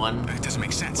gotten one. It doesn't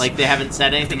make sense. Like, they haven't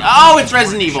said anything. Oh, it's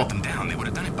Resident Evil! Shut them down, they would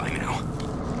have done it by now.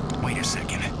 Wait a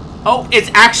second. Oh, it's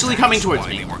actually coming That's towards why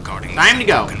me. they were guarding Time to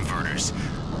go. converters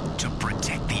to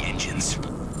protect the engines.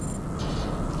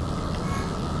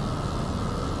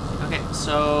 Okay,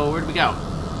 so where do we go?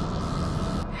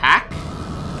 Hack?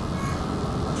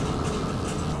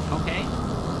 Okay.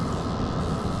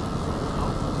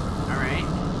 Oh, alright.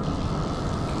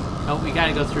 Oh, we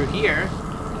gotta go through here.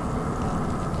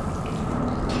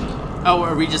 Oh,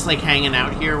 are we just like hanging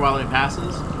out here while it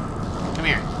passes? Come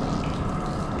here.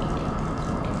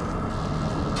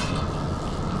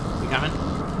 You coming?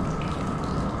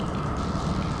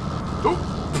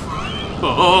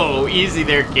 Oh, easy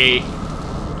there, Kate.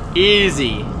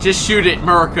 Easy. Just shoot it,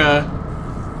 Merca.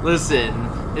 Listen,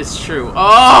 it's true.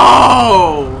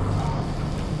 Oh!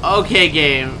 Okay,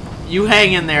 game. You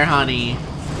hang in there, honey.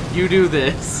 You do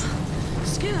this.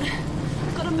 Scoot,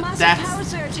 got a massive That's- power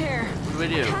surge here. What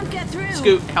do I do? Can't get through.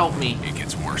 Scoot, help me. It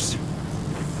gets worse.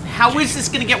 How is this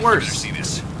gonna get You better worse? see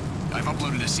this. I've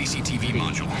uploaded a CCTV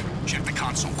module. Check the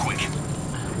console quick.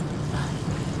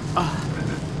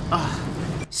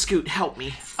 Scoot, help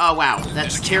me. Oh, wow. That's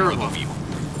There's a camera terrible. above you.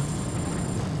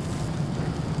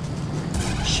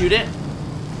 Shoot it?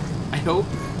 I hope.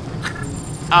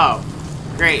 Oh,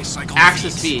 great. Cycle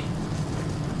Access feeds. feed.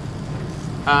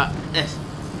 On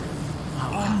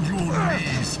your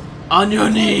knees. On your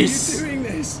knees. Doing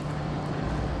this.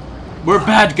 We're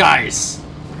bad guys.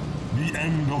 The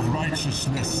end of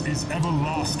righteousness is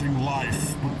everlasting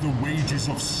life, but the wages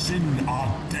of sin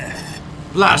are death.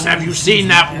 Blast, have you seen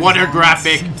that water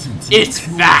graphic? It's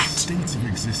fact. State of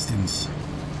existence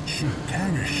should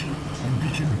perish and be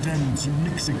condemned to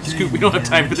mix again. Scoot, we don't have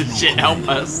time for this shit. Help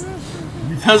us.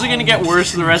 How's it gonna get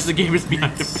worse and the rest of the game is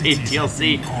behind the paid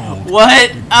DLC?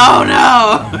 What? Oh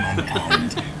no!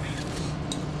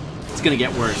 It's gonna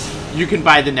get worse. You can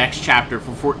buy the next chapter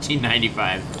for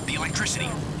 $14.95. The electricity.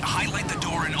 Highlight the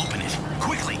door and open it.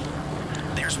 Quickly.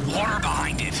 There's water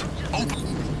behind it. Open.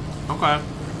 Okay.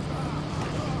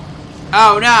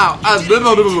 Oh no!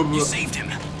 You saved him.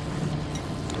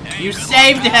 Hey, You good luck,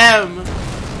 saved pal. him!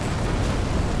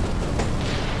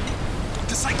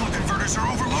 The cycloconverters are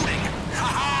overloading. Ha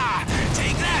ha!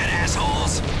 Take that,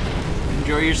 assholes!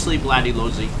 Enjoy your sleep, laddie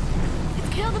Lozy. It's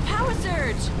killed the power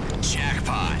surge.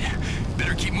 Jackpot.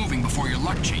 Better keep moving before your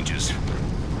luck changes.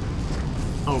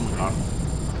 Oh my god.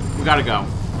 We gotta go.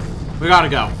 We gotta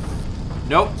go.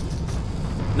 Nope.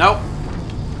 Nope.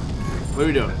 What are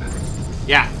we doing?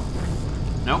 Yeah.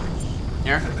 Nope.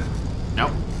 Here.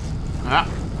 Nope.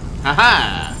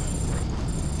 Haha.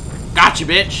 Gotcha,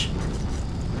 bitch.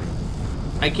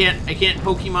 I can't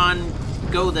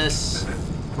Pokemon go this.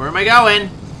 Where am I going?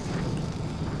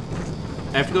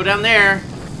 I have to go down there.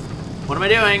 What am I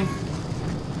doing?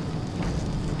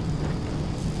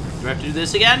 Do I have to do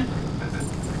this again?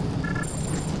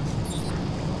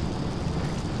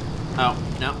 Oh,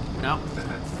 no, no.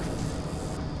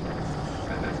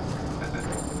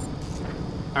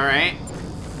 Alright.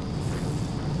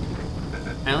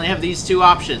 I only have these two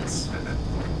options.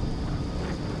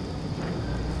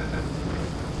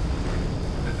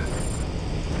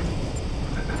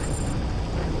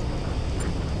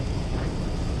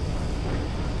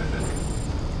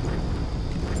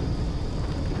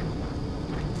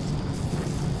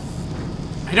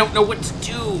 I don't know what to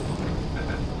do.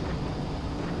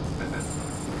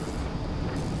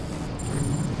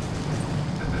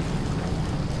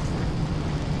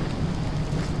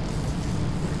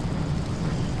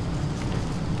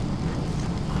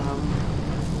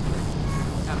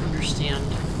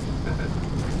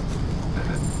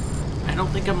 I don't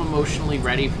think I'm emotionally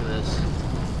ready for this.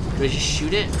 Do I just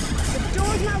shoot it? The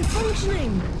door's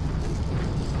malfunctioning.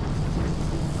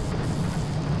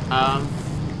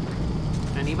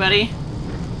 Anybody?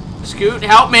 Scoot,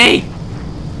 help me!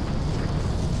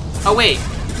 Oh, wait.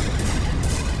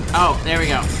 Oh, there we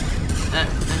go.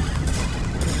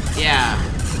 Yeah.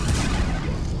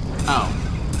 Oh.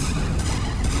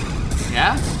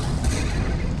 Yeah?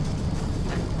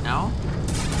 No?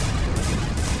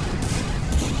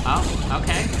 Oh,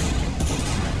 okay.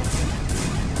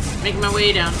 Making my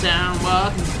way downtown,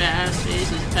 walking fast,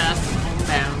 faces past the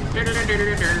homebound.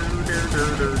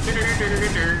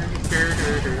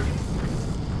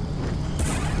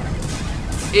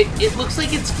 It looks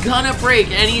like it's gonna break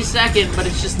any second, but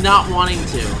it's just not wanting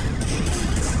to.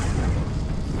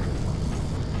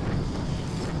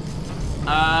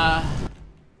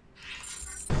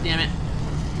 Damn it.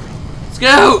 Let's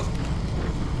go!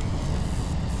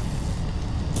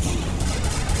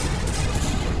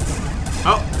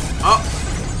 Oh.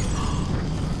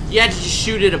 You had to just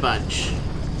shoot it a bunch.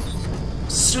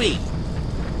 Sweet.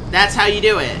 That's how you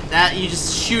do it. That you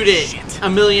just shoot it a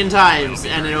million times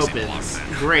and it opens.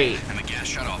 Great.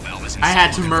 I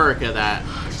had to Murica that.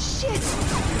 Shit.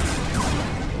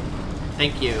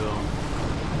 Thank you.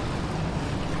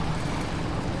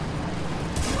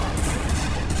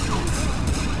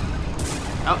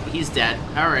 Oh, he's dead.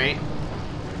 Alright.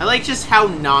 I like just how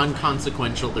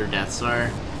non-consequential their deaths are.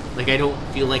 Like, I don't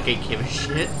feel like I give a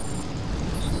shit.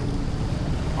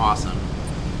 Awesome.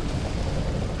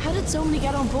 How did so many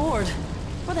get on board?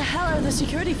 Where the hell are the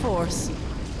security force?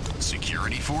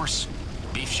 Security force?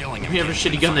 Beef shelling. We have a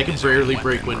shitty gun that can barely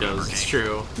break windows. It's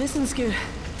true. Listen, Scoot.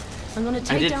 I'm gonna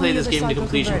take I did down play the this other game to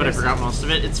completion, but I forgot most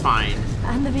of it. It's fine.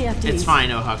 And the VFDs. It's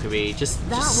fine, oh Huckabee. Just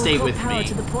stay with me.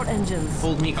 To the port engines.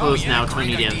 Hold me close now,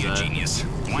 Tony Danza.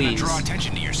 Why not draw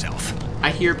attention to yourself? I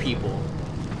hear people.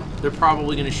 They're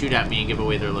probably gonna shoot at me and give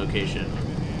away their location.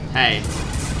 Hey.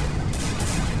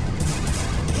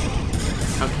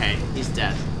 Okay, he's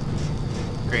dead.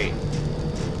 Great.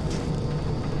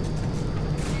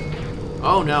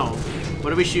 Oh no.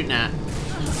 What are we shooting at?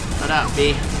 What up,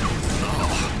 B?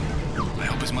 I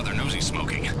hope his mother knows he's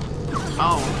smoking.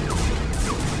 Oh.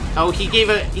 Oh, he gave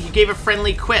a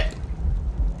friendly quip.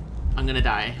 I'm gonna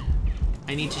die.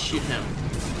 I need to shoot him.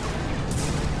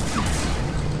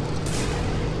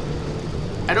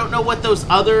 I don't know what those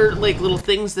other like little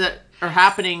things that are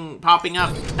happening popping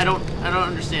up. I don't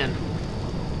understand.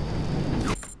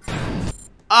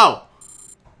 Oh.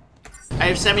 I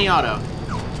have semi-auto.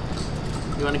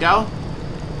 You wanna go?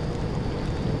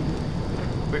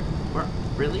 Where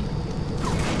really?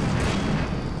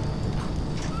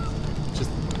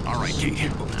 Alright,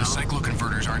 Kate. The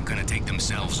cycloconverters aren't gonna take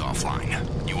themselves offline.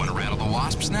 You wanna rattle the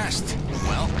wasp's nest?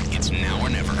 Well, it's now or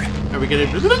never. Are we gonna...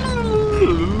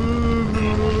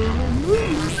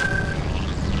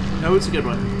 No, it's a good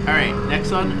one. Alright,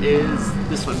 next one is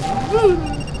this one.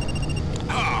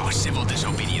 Oh, civil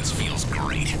disobedience feels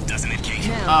great, doesn't it, Kate?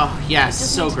 Oh, yes,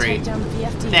 so great.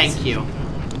 Thank you.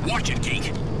 Watch it,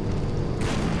 Kate.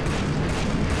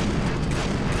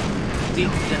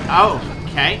 Oh,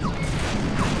 okay.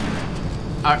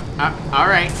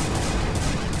 Alright.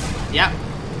 Yep.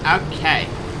 Okay.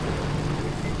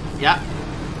 Yep.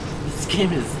 This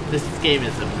game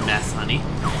is a mess, honey.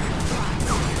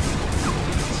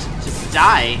 Just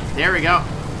die. There we go.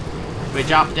 Do I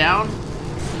drop down?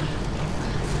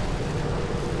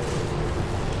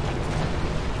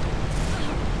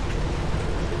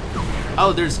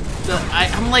 Oh, there's the...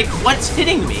 I'm like, what's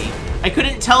hitting me? I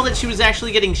couldn't tell that she was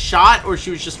actually getting shot or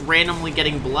she was just randomly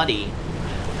getting bloody.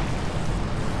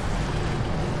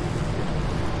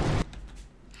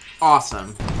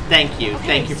 Awesome. Thank you. Okay,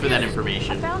 Thank you for that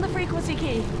information. I found the frequency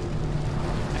key.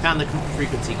 I found the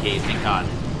frequency key, thank God.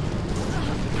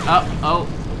 Oh.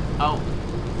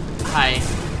 Hi.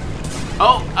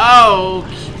 Oh,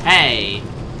 okay.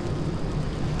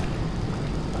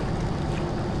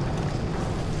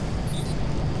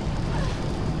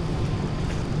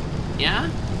 Yeah?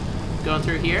 Going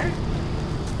through here?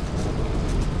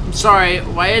 I'm sorry,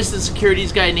 why is the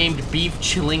securities guy named Beef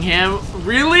Chillingham?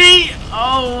 Really?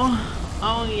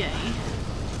 Oh yay.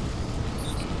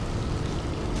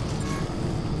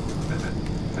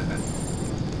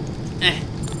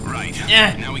 Right.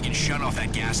 Now we can shut off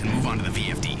that gas and move on to the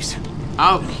VFDs.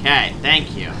 Okay,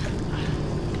 thank you.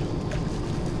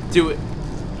 Do it.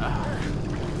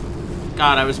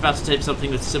 God, I was about to type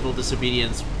something with civil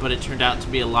disobedience, but it turned out to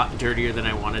be a lot dirtier than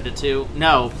I wanted it to.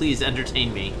 No, please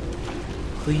entertain me.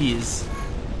 Please.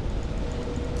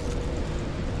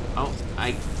 Oh.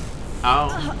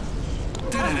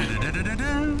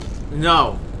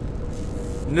 No.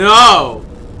 No!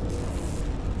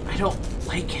 I don't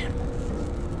like him.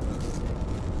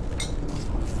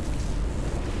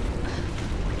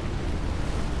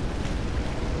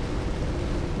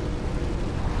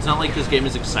 It's not like this game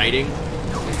is exciting.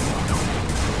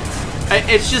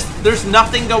 It's just, there's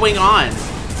nothing going on.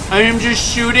 I am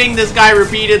just shooting this guy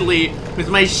repeatedly with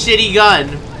my shitty gun,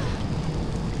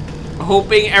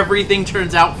 hoping everything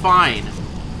turns out fine.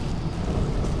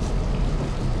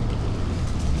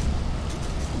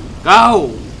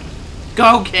 Go!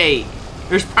 Go, Kate!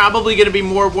 There's probably gonna be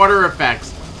more water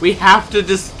effects. We have to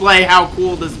display how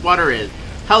cool this water is.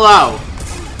 Hello!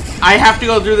 I have to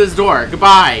go through this door.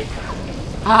 Goodbye.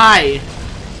 Hi!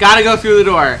 Gotta go through the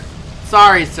door.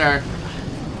 Sorry, sir.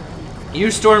 You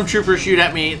stormtroopers shoot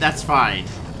at me, that's fine.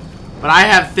 But I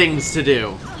have things to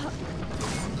do.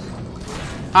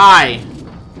 Hi!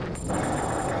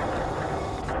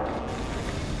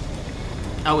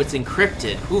 Oh, it's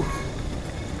encrypted. Ooh.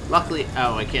 Luckily,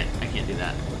 oh, I can't do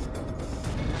that.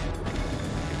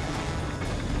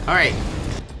 Alright.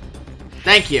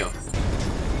 Thank you.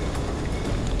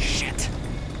 Shit.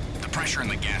 The pressure in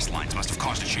the gas lines must have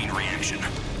caused a chain reaction.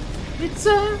 It's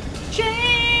a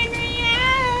chain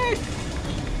reaction.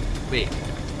 Wait.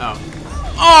 Oh.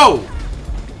 Oh!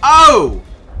 Oh!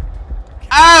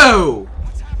 Oh!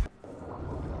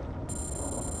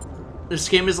 This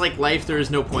game is like life, there is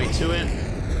no point to it.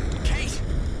 Kate,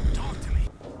 talk to me.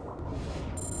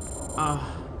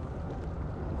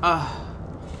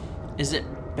 Is it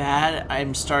bad?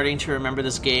 I'm starting to remember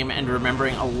this game and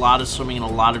remembering a lot of swimming and a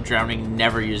lot of drowning,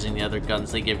 never using the other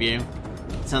guns they give you.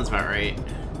 Sounds about right.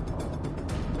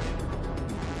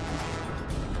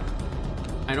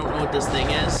 I don't know what this thing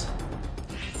is.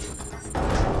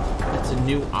 It's a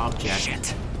new object.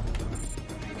 Shit.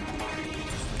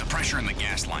 The pressure in the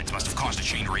gas lines must have caused a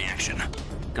chain reaction.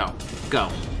 Go,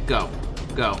 go, go,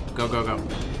 go, go, go, go.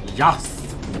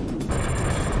 Yes!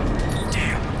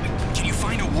 Damn. Can you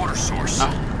find a water source?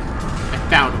 I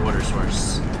found a water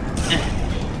source.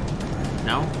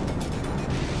 No?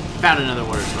 Found another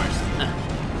water source.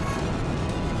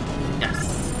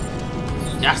 Yes.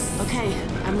 Yes! Okay,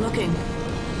 I'm looking.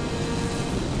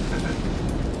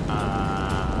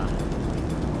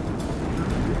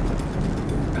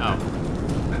 Oh.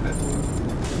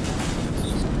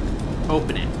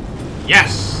 Open it.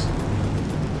 Yes!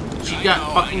 She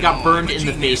got burned in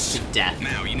the face to death.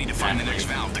 Now you need to find the next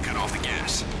valve to cut off the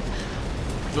gas.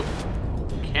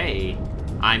 Okay.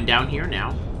 I'm down here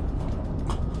now.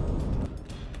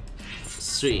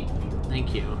 Sweet.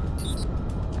 Thank you.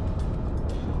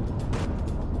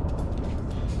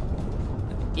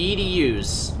 E to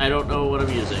use. I don't know what I'm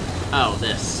using. Oh,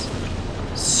 this.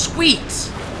 Sweet!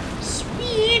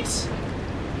 Sweet!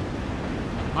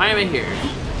 Why am I here?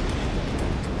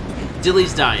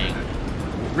 Dilly's dying.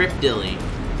 Rip Dilly.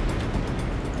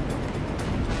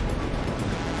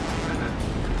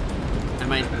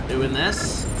 Am I doing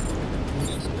this?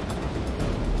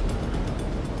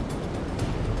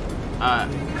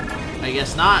 I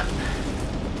guess not.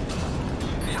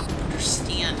 I don't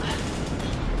understand.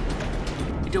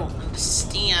 I don't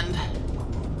understand.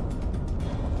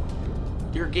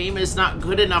 Your game is not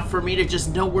good enough for me to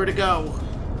just know where to go.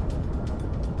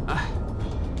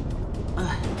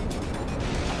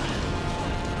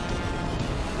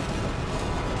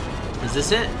 Is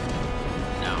this it?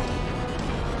 No.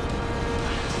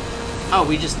 Oh,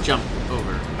 we just jump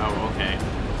over. Oh, okay.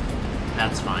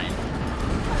 That's fine.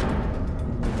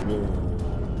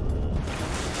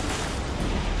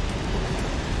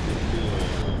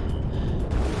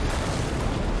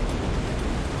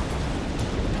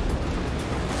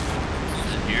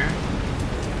 In here?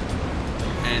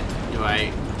 And do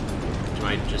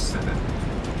I just...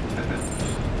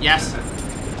 Yes!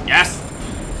 Yes!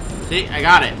 See, I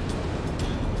got it.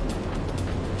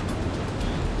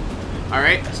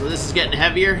 Alright, so this is getting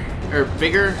heavier, or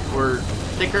bigger, or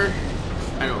thicker.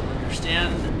 I don't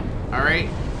understand. Alright.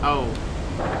 Oh.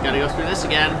 Gotta go through this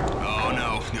again. Oh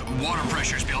no, water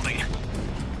pressure's building.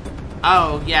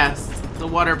 Oh, yes. The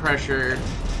water pressure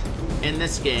in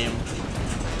this game.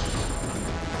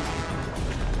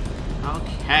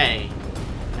 Okay.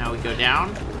 Now we go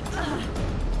down.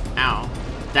 Ow.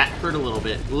 That hurt a little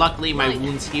bit. Luckily, my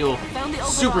wounds heal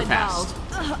super fast.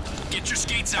 Get your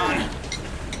skates on.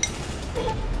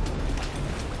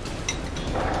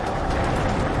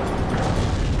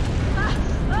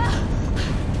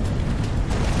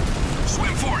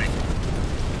 Swim for it.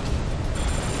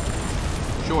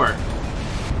 Sure.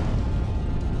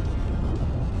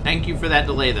 Thank you for that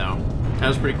delay, though. That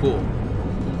was pretty cool.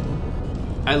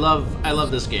 I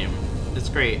love this game. It's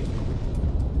great.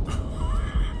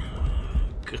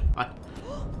 God.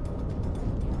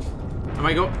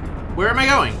 Where am I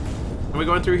going? Am I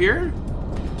going through here?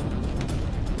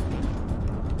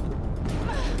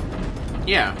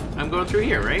 Yeah, I'm going through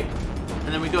here, right?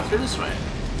 And then we go through this way.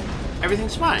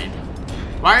 Everything's fine.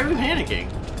 Why are we panicking?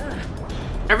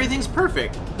 Everything's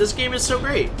perfect. This game is so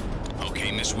great.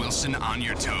 Okay, Miss Wilson, on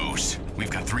your toes. We've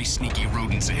got 3 sneaky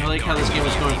rodents ahead. I like how this game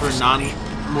is going for a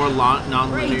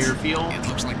non-linear feel. It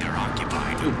looks like they're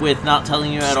occupied. With not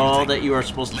telling you at all that you are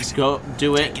supposed to go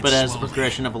do it, but as a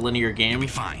progression of a linear game. You'll be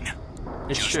fine.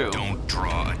 It's Just true. Don't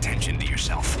draw attention to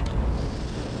yourself.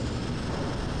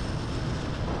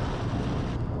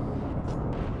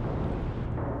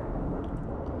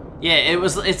 Yeah,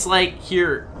 it's like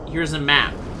here's a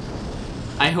map.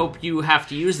 I hope you have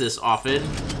to use this often.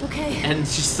 Okay. And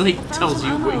just like tells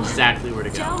you exactly where to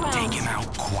go. Take him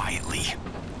out quietly.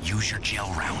 Use your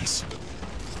gel rounds.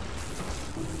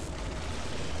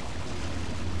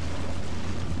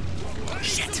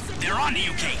 Shit, they're on to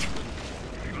you, Kate.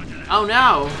 Oh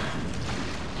no!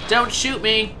 Don't shoot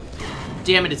me!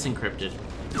 Damn it, it's encrypted.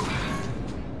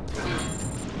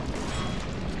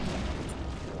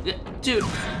 Dude,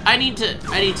 I need to do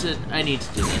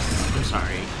this. I'm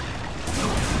sorry.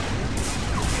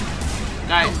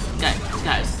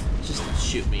 Guys, just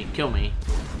shoot me, kill me.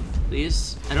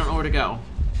 Please? I don't know where to go.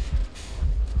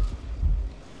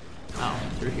 Oh,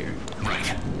 through here.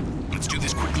 Right. Let's do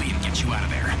this quickly and get you out of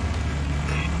there.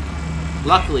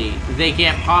 Luckily, they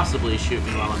can't possibly shoot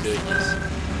me while I'm doing this.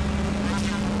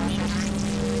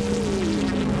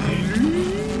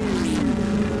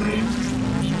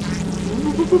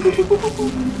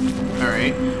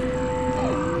 Alright.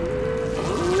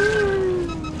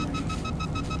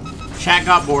 Chat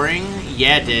got boring?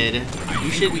 Yeah, it did.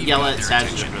 You should yell at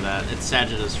Sajida for that. It's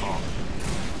Sajida's fault.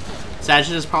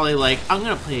 Sajida's probably like, I'm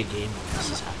gonna play a game when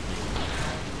this is happening.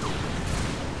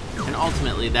 And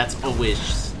ultimately, that's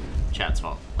always Chat's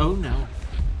fault. Oh no.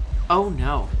 Oh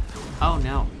no. Oh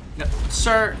no. No.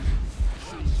 Sir!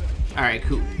 Alright,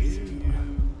 cool.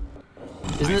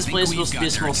 Isn't this place supposed to be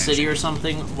a small city or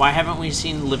something? Why haven't we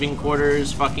seen living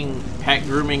quarters, fucking pet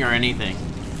grooming, or anything?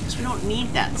 Because we don't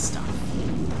need that stuff.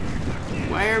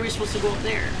 Why are we supposed to go up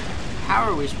there? How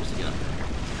are we supposed to get up there?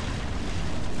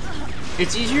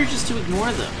 It's easier just to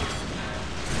ignore them.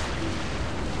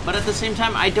 But at the same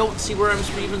time, I don't see where I'm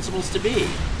even supposed to be.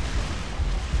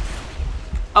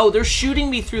 Oh, they're shooting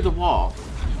me through the wall.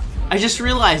 I just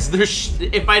realized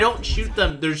if I don't shoot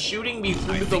them, they're shooting me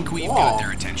through the wall. I think we've got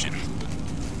their attention.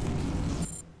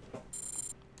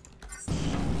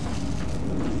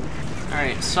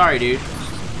 Alright, sorry, dude.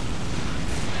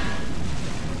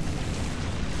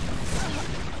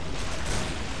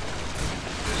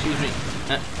 Excuse me.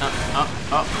 There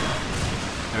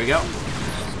we go.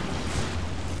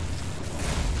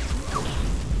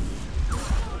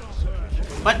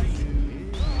 What?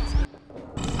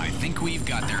 I think we've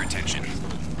got their attention.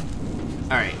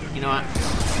 Alright, you know what?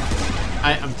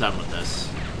 I'm done with this.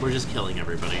 We're just killing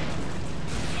everybody.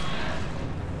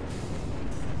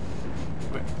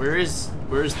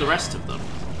 Where's the rest of them?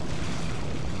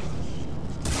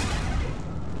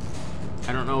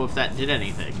 I don't know if that did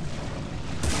anything.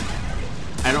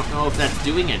 I don't know if that's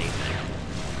doing anything.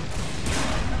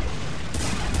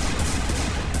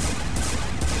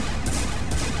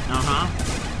 Uh-huh.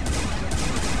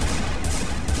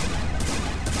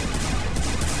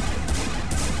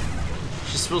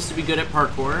 She's supposed to be good at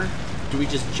parkour. Do we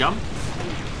just jump?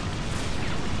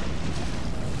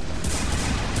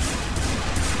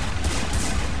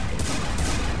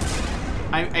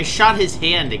 I shot his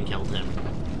hand and killed him.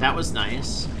 That was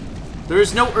nice. There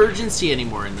is no urgency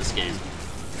anymore in this game.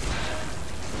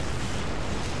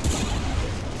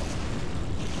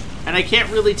 And I can't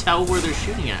really tell where they're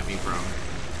shooting at me from.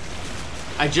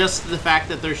 The fact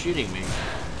that they're shooting me.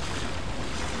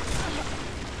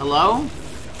 Hello?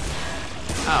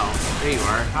 Oh, there you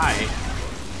are. Hi.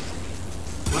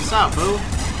 What's up, boo?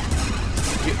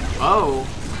 Oh.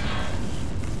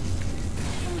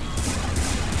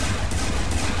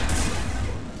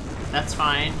 That's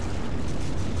fine.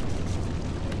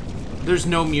 There's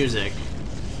no music.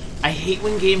 I hate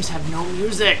when games have no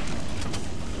music.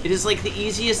 It is like the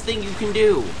easiest thing you can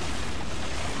do.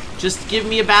 Just give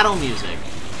me a battle music.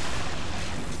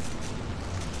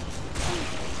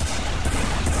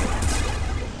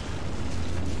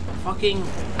 Fucking,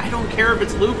 I don't care if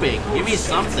it's looping. Give me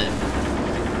something.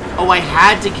 Oh, I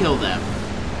had to kill them.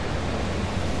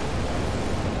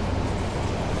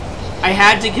 I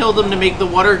had to kill them to make the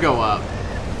water go up.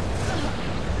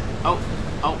 Oh,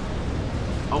 oh,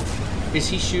 oh. Is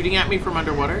he shooting at me from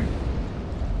underwater?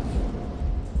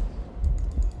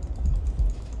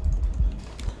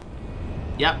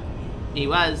 Yep, he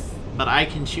was, but I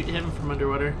can shoot him from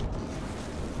underwater.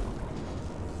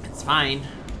 It's fine.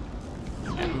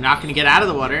 I'm not gonna get out of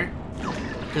the water,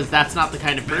 because that's not the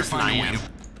kind of person I am.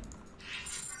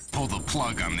 Pull the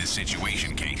plug on this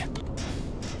situation, Kate.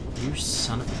 You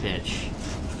son of a bitch.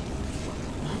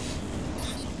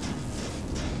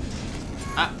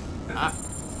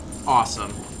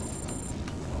 Awesome.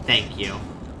 Thank you.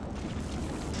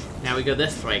 Now we go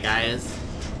this way, guys.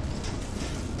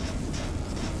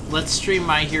 Let's stream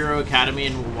My Hero Academy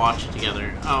and we'll watch it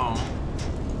together. Oh.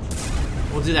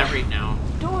 We'll do that right now.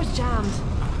 Door's jammed.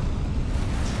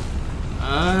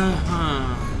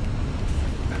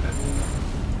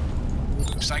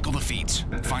 Cycle the feats.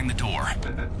 Find the door.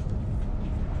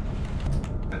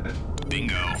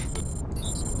 Bingo.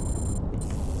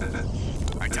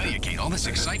 I tell you, Kate, all this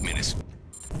excitement is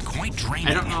quite draining.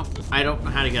 I don't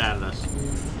know how to get out of this.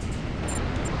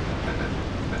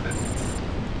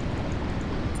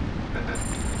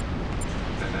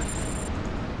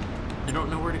 I don't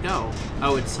know where to go.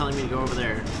 Oh, it's telling me to go over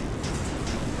there.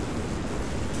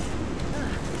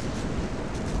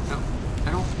 No,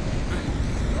 I don't.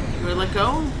 Do I let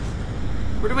go?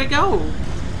 Where do I go?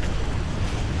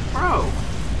 Bro.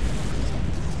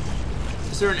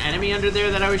 Is there an enemy under there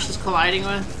that I was just colliding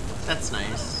with? That's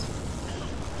nice.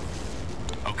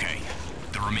 Okay.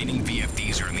 The remaining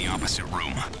VFDs are in the opposite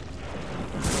room.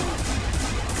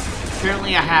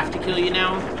 Apparently I have to kill you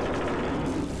now.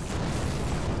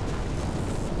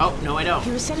 Oh, no I don't.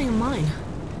 He was setting a mine,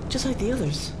 just like the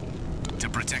others. To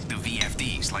protect the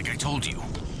VFDs, like I told you.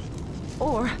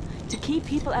 Or to keep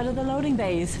people out of the loading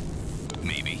bays.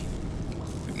 Maybe.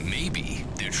 Maybe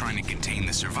they're trying to contain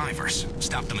the survivors,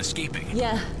 stop them escaping.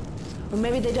 Yeah. Or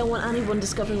maybe they don't want anyone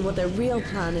discovering what their real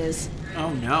plan is.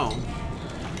 Oh no.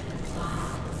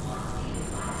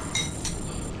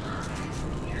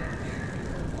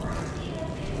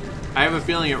 I have a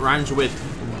feeling it rhymes with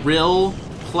real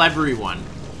everyone.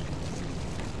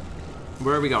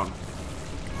 Where are we going?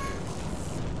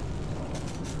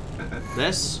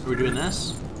 This? Are we doing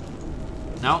this?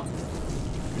 No?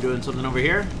 We're doing something over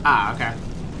here? Ah, okay.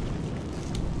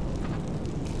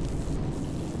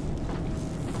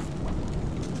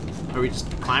 Are we just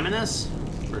climbing this?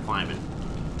 We're climbing.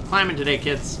 Climbing today,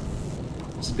 kids.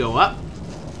 Just go up.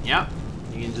 Yep.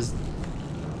 You can just...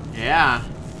 Yeah.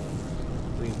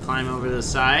 We can climb over the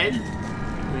side.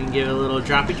 We can give it a little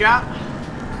droppy drop.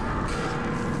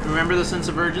 Remember the sense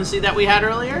of urgency that we had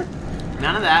earlier?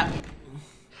 None of that.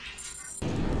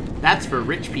 That's for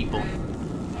rich people.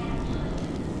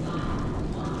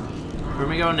 Where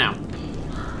am I going now?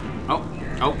 Oh,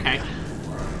 okay.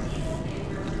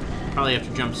 Probably have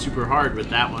to jump super hard with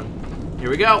that one. Here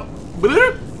we go.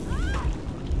 Bloop.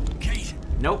 Kate.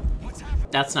 Nope.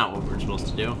 That's not what we're supposed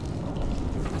to do.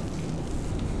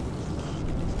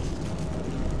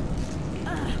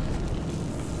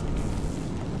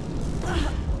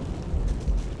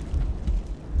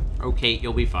 Okay,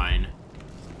 you'll be fine.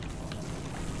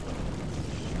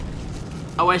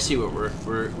 Oh, I see what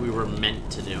we were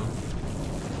meant to do.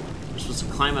 We're supposed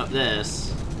to climb up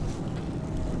this.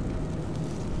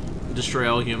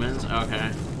 Destroy all humans?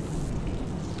 Okay.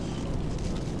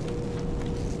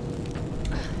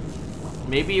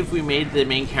 Maybe if we made the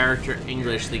main character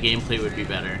English, the gameplay would be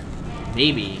better.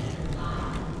 Maybe.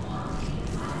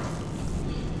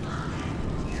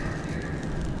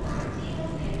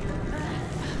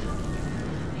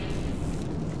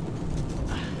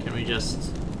 Can we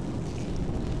just...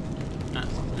 no?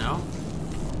 No?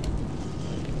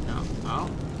 Oh?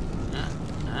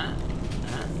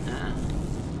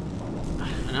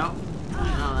 No.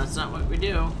 No, that's not what we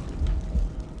do.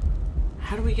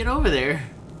 How do we get over there?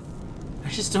 I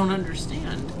just don't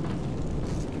understand.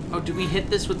 Oh, do we hit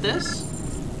this with this?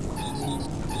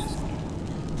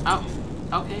 Oh,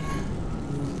 okay.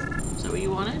 Is that what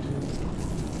you wanted?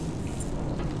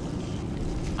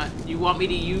 You want me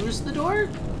to use the door?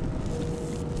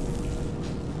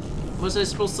 Was I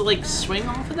supposed to, like, swing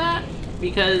off of that?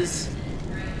 Because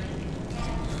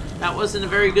that wasn't a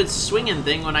very good swinging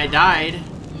thing when I died.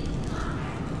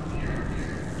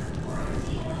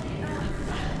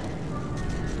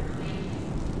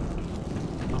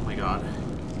 Oh my god.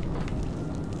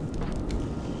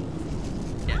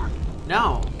 Yeah.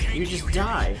 No, you just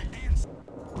die.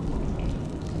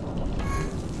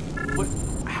 What?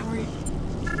 How are you?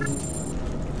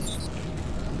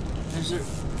 Is there...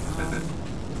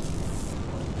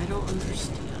 I don't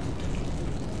understand.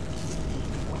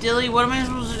 Dilly, what am I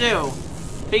supposed to do?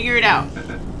 Figure it out.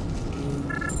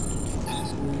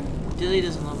 Dilly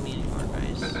doesn't love me anymore,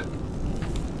 guys.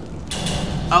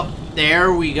 Oh,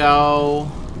 there we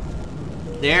go.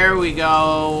 There we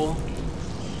go.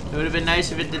 It would have been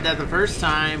nice if it did that the first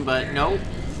time, but nope.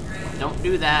 Don't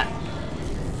do that.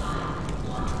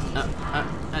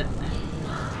 I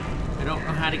don't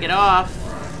know how to get off.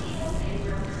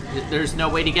 There's no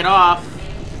way to get off.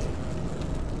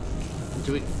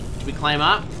 Do we climb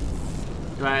up?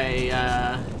 Do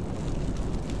I,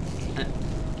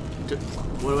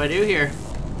 what do I do here?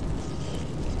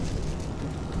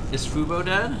 Is Fubo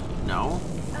dead? No.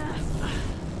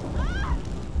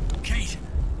 Kate!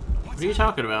 What are you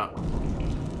talking about?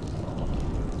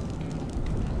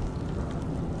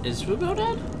 Is Fubo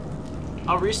dead?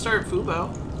 I'll restart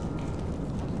Fubo.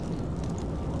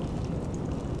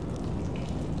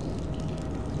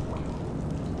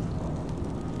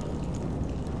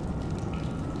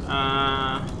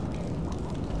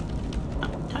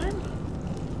 Time?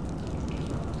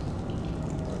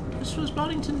 What was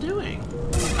Boddington doing?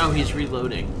 Oh, he's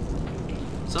reloading.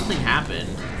 Something happened.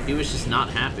 He was just not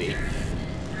happy.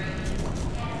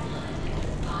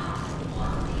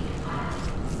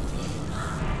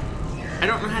 I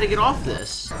don't know how to get off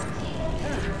this.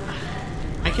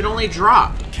 I can only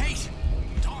drop. Kate!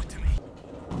 Talk to me.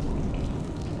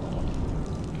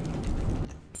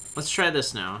 Let's try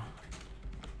this now.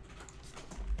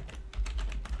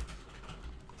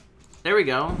 There we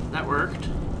go. That worked.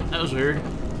 That was weird.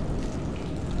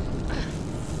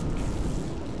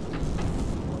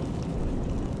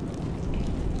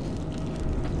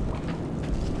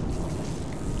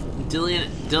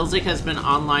 Dilzik has been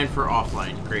online for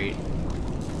offline. Great.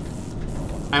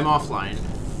 I'm offline.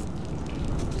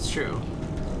 It's true.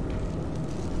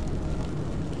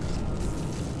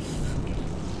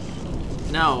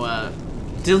 No,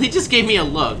 Dilly just gave me a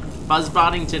look. Fuzz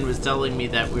Boddington was telling me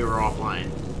that we were offline.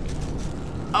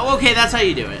 Oh, okay, that's how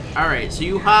you do it. Alright, so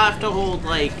you have to hold,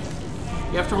 like...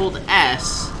 You have to hold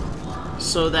S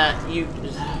so that you...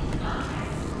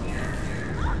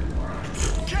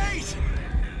 Kate!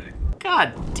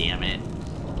 God damn it.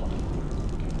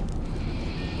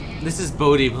 This is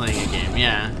Bodhi playing a game,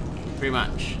 yeah. Pretty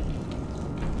much.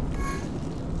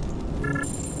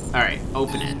 Alright,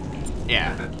 open it.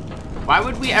 Yeah. Why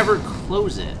would we ever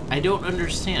close it? I don't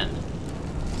understand.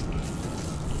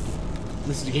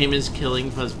 This game is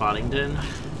killing Fuzz Boddington.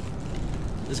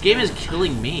 This game is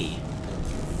killing me.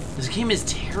 This game is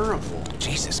terrible.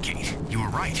 Jesus, Kate, you were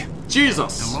right.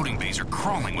 Jesus! The loading bays are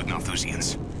crawling with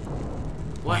Malthusians.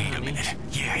 What, Wait honey? a minute.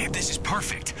 Yeah, this is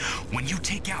perfect. When you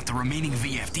take out the remaining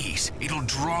VFDs, it'll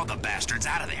draw the bastards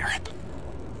out of there.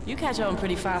 You catch on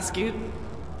pretty fast, Scoot.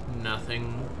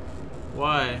 Nothing.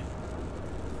 Why?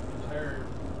 Entire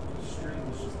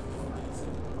string was just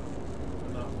freezing.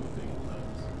 Not moving at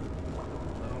times. I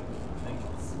don't think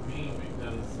it's me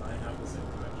because I have the same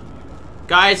connection either.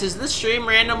 Guys, is this stream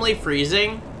randomly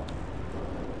freezing?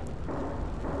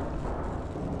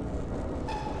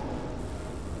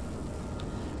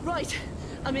 Right,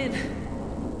 I'm in.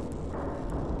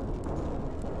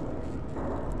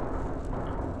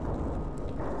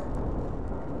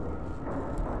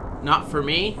 Not for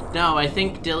me? No, I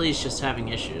think Dilly's just having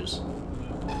issues.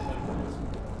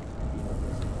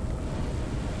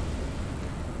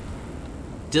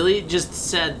 Dilly just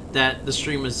said that the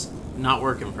stream was not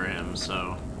working for him,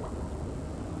 so...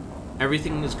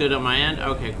 Everything is good on my end?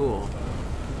 Okay, cool.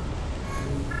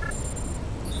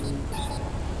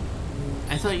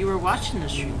 I thought you were watching the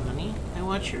stream, honey. I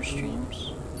watch your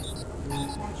streams. I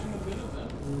was watching a bit of it.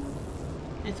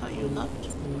 I thought you loved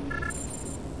me.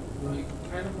 I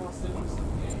kind of lost interest in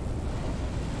the game.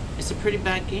 It's a pretty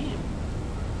bad game.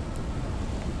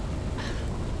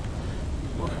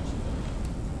 Well,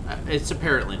 it's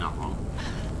apparently not long.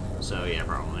 So yeah,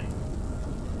 probably.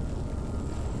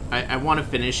 I want to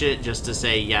finish it just to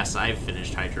say, yes, I've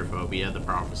finished Hydrophobia, the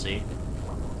prophecy.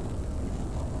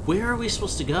 Where are we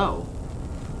supposed to go?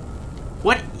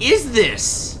 What is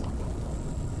this?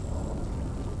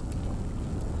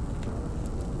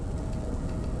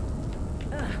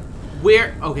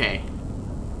 Where? Okay.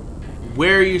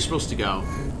 Where are you supposed to go?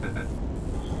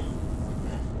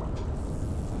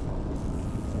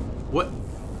 What?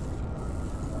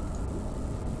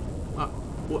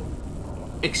 What?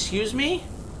 Excuse me?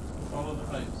 Follow the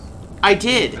pipes. I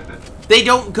did. They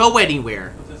don't go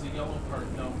anywhere. But there's a yellow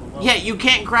part down below. Yeah, you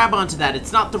can't grab onto that.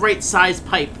 It's not the right size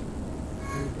pipe.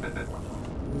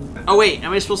 Oh wait,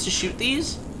 am I supposed to shoot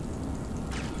these?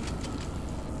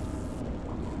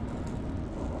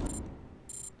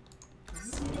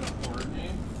 Is this even a horror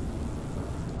game?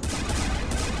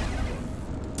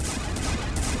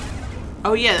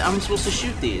 Oh yeah, I'm supposed to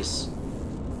shoot these.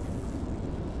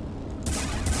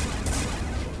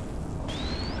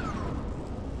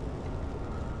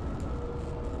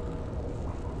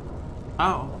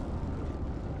 Oh.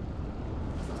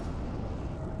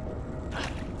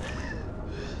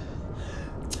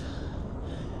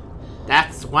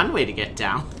 That's one way to get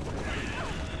down.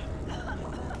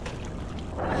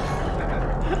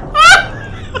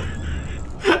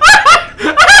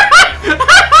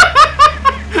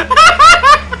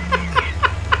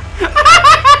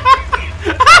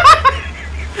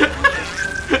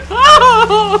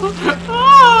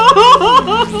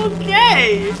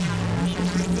 Okay.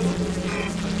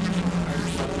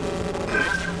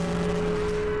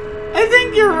 I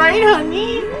think you're right,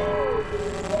 honey.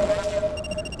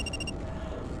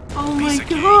 Oh my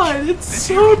god, it's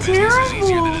so terrible.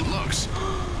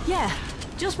 Yeah,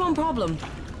 just one problem.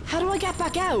 How do I get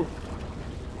back out?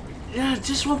 Yeah,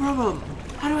 just one problem.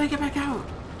 How do I get back out?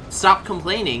 Stop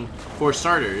complaining, for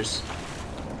starters.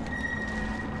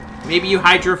 Maybe you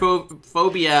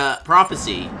Hydrophobia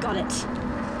prophecy. Got it.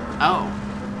 Oh.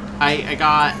 I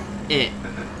got it.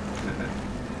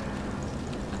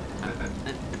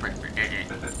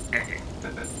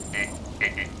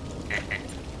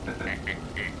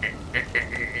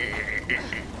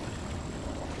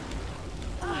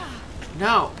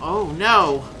 No. Oh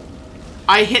no.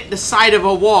 I hit the side of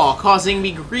a wall, causing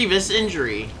me grievous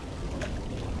injury.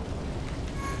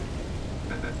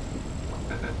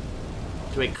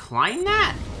 Do I climb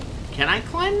that? Can I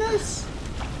climb this?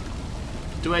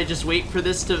 Do I just wait for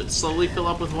this to slowly fill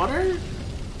up with water?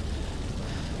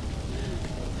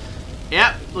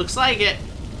 Yep, looks like it.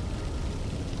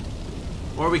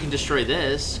 Or we can destroy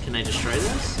this. Can I destroy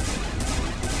this?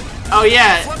 Oh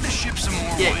yeah. Flood the ship some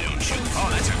more, Yeah. why don't you? Oh,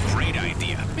 that's a great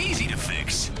idea. Easy to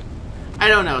fix. I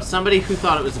don't know. Somebody who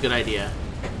thought it was a good idea.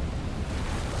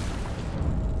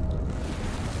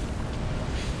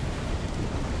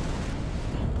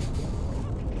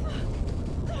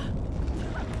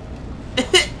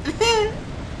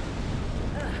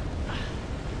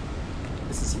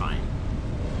 This is fine.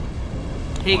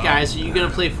 Hey guys, are you gonna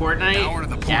play Fortnite? Power to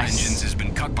the port engines has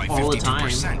been cut by All the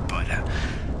 52%, but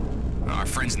our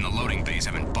friends in the loading bays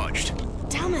haven't budged.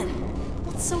 Damn it.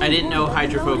 What's so I didn't know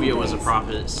important about the Hydrophobia loading was a bays?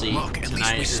 prophecy. Look, at least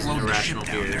Tonight we is an slowed the irrational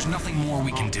ship down. fear. There's nothing more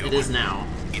we can do. It is now.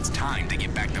 It's time to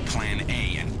get back to Plan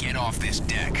A and get off this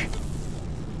deck.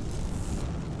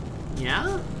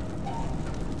 Yeah?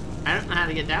 I don't know how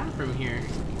to get down from here.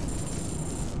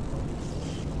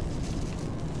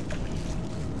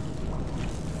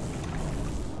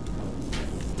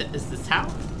 Is this how?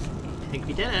 I think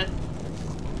we did it.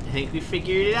 I think we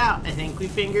figured it out. I think we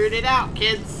figured it out,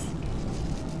 kids.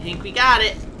 I think we got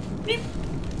it. Beep.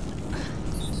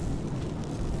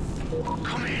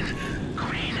 Come in.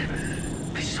 Come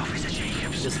in. This is Officer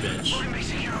Jacobs. This bitch. Enemy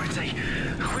security.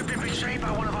 We've been betrayed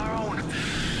by one of our own.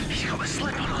 He's got the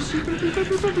slip on us.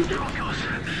 Drop us.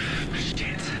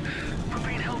 Shit. We're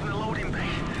being held in the loading bay.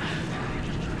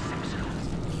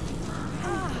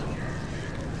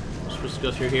 Supposed to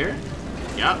go through here?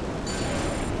 Yep.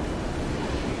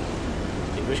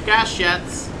 Distinguish gas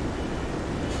jets.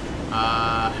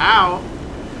 How?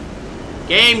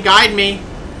 Game, guide me.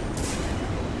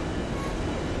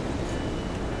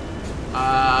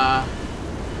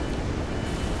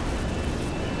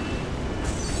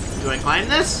 Do I climb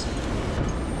this?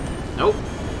 Nope.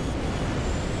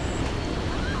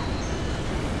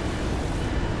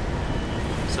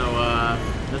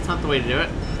 not the way to do it.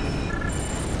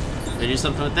 Did I do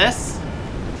something with this?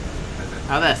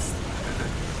 How this?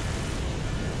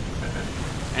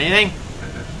 Anything?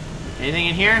 Anything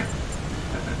in here?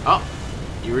 Oh,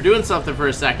 you were doing something for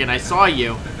a second. I saw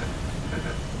you.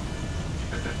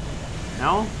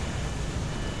 No?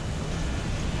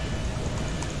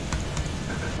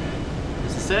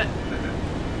 Is this it?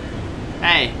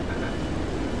 Hey.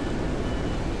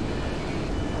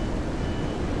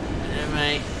 Am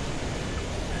I...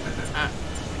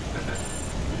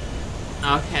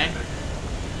 okay.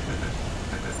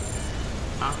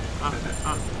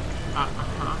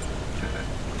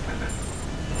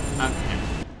 Okay.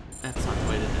 That's not the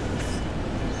way to do this.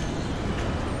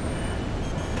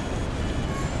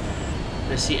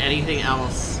 Do I see anything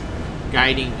else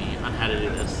guiding me on how to do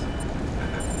this?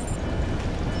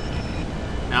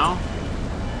 No?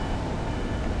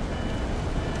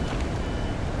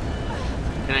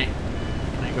 Can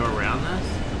I go around this?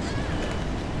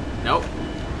 Nope.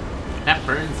 That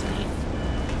burns me.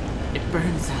 It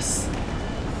burns us.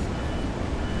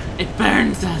 It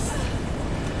burns us.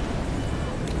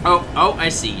 Oh, I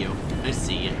see you. I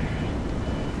see you.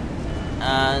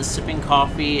 Sipping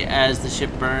coffee as the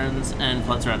ship burns and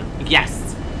floods around him.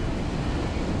 Yes!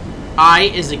 I,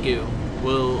 Izik,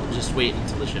 will just wait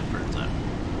until the ship burns up.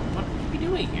 What are we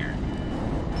doing here?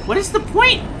 What is the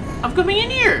point of coming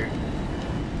in here?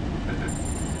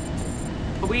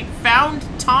 We found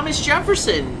Thomas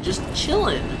Jefferson just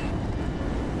chilling.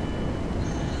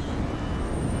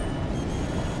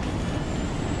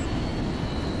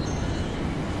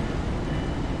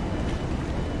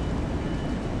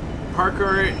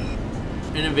 Parkour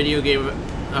in a video game.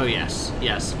 Oh yes,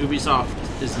 yes.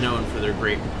 Ubisoft is known for their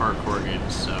great parkour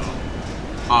games, so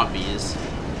obvious.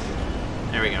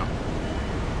 There we go.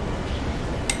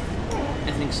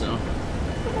 I think so.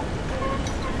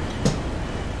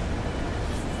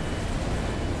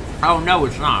 Oh no,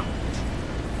 it's not.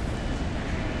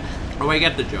 Oh, I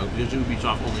get the joke because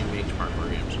Ubisoft only makes parkour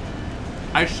games.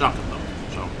 I suck at them,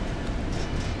 so.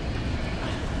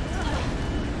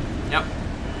 Yep.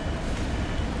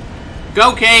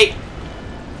 Go, Kate!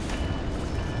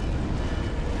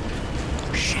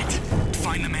 Shit.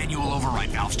 Find the manual override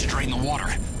valves to drain the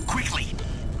water. Quickly.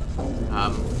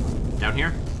 Down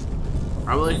here?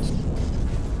 Probably.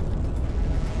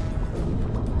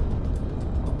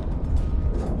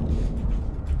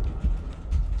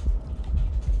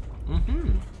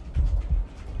 Mm-hmm.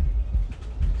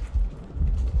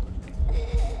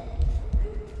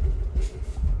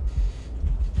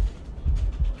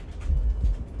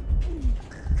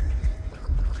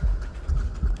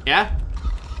 Yeah?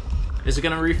 Is it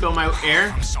gonna refill my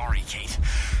air? I'm sorry, Kate.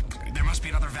 There must be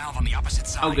another valve on the opposite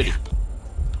side. Oh, goody.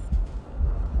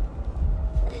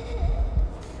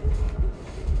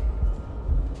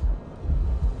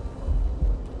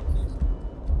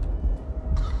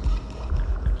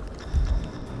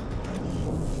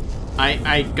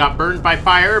 I got burned by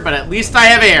fire, but at least I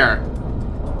have air.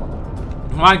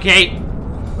 Come on, Kate.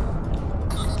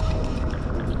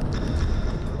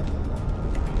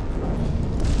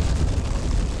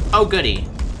 Oh, goody.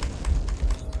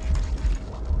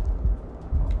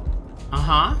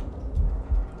 Uh-huh.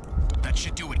 That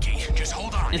should do it, Kate. Just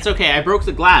hold on. It's okay. I broke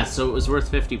the glass, so it was worth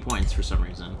 50 points for some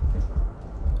reason.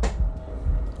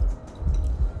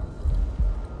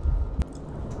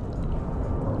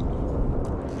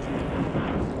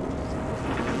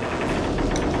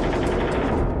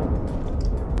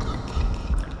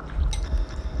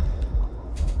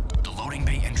 The loading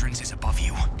bay entrance is above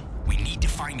you. We need to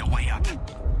find a way up.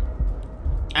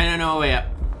 I don't know a way up.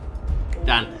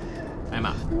 Done. I'm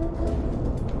up.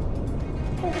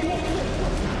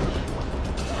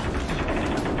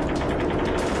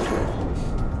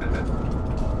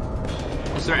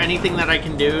 Is there anything that I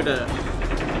can do to...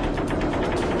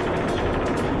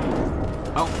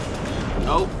 Oh.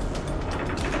 Oh.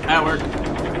 That worked.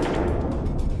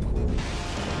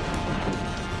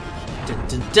 Dun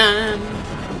dun dun.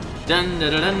 Dun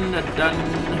dun dun dun dun.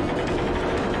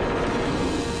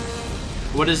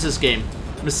 What is this game?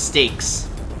 Mistakes.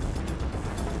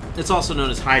 It's also known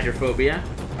as Hydrophobia.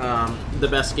 The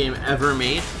best game ever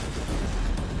made.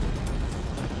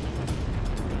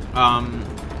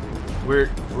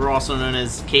 We're also known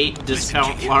as Kate,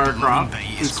 discount Lara Croft,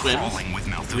 who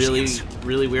swims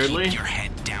really weirdly. Keep your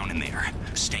head down in there.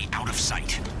 Stay out of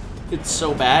sight. It's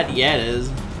so bad. Yeah, it is.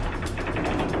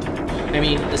 I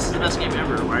mean, this is the best game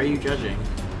ever. Why are you judging?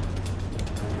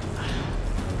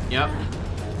 Yep.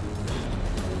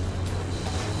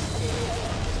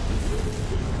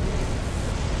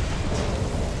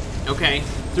 Okay,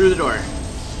 through the door.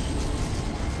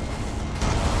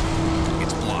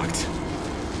 It's blocked.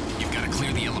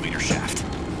 Clear the elevator shaft.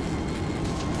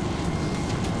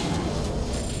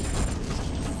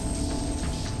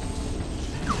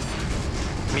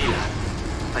 Mila,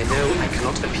 I know I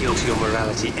cannot appeal to your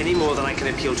morality any more than I can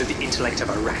appeal to the intellect of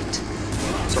a rat.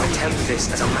 So I tell you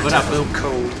this as a matter of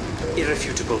cold,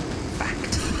 irrefutable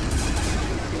fact.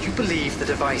 You believe the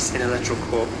device in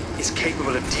ElectroCorp is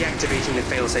capable of deactivating the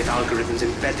failsafe algorithms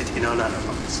embedded in our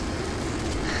nanobots.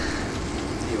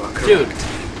 You are correct.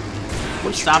 Dude.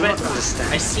 What Stop you do it. not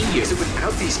understand I see you. is that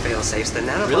without these failsafes, the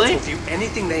nanobots Really? will view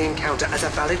anything they encounter as a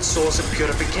valid source of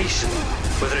purification,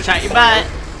 whether it's Shut your oil, butt.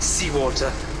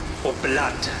 seawater, or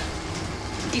blood.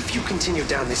 If you continue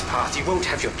down this path, you won't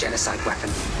have your genocide weapon.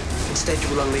 Instead, you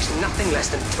will unleash nothing less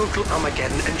than total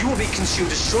Armageddon, and you will be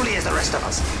consumed as surely as the rest of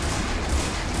us.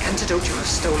 The antidote you have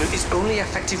stolen is only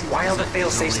effective while the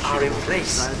failsafes are in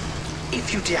place.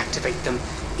 If you deactivate them,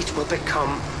 it will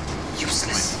become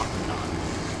useless.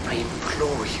 I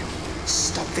implore you,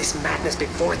 stop this madness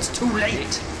before it's too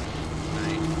late.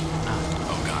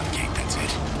 Oh god, Kate, that's it.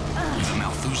 The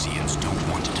Malthusians don't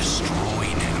want to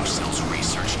destroy Nanocells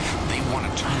research. They want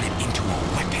to turn it into a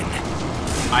weapon.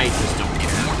 I just don't If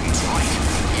care. Morton's right,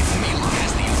 if Mila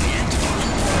has the only antidote.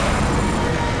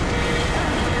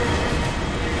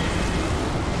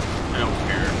 I don't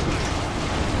care.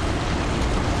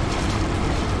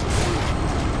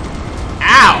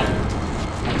 Ow!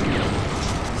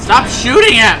 Stop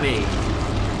shooting at me!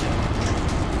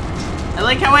 I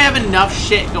like how I have enough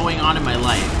shit going on in my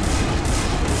life.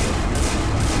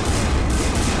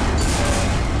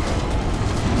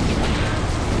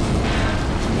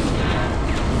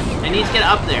 I need to get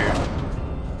up there.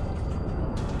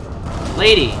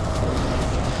 Lady!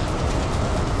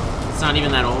 It's not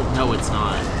even that old. No, it's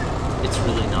not. It's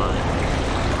really not.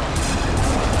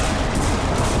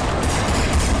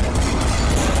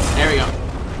 There we go.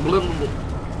 Blah, blah, blah.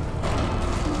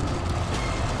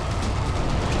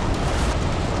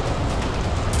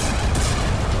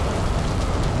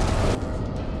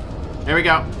 There we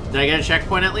go. Did I get a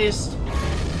checkpoint at least?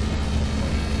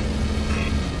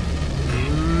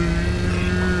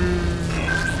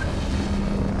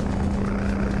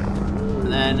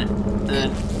 And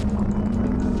then...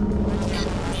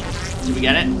 Did we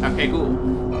get it? Okay, cool.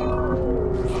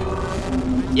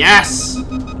 Yes!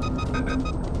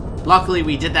 Luckily,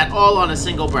 we did that all on a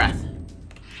single breath.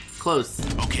 Close.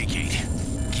 Okay, Kate.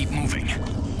 Keep moving.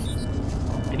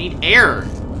 I need air.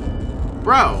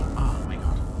 Bro. Oh my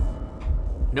god.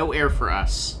 No air for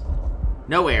us.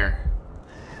 No air.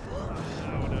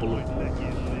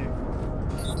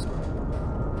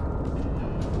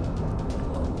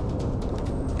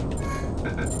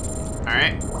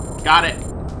 Alright. Got it.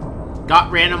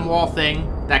 Got random wall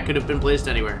thing. That could have been placed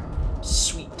anywhere.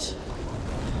 Sweet.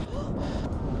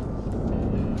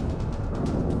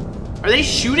 Are they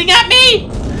shooting at me?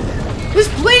 This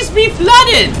place be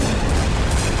flooded!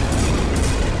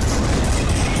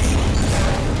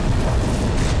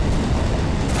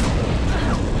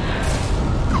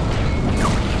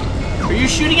 Are you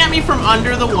shooting at me from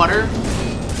under the water?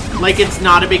 Like it's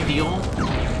not a big deal?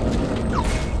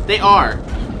 They are.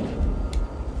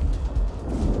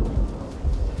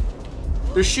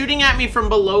 They're shooting at me from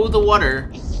below the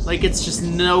water like it's just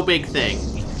no big thing.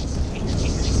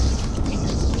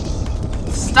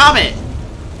 Stop it!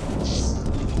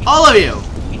 All of you!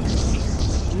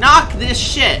 Knock this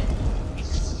shit!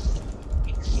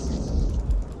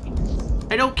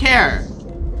 I don't care.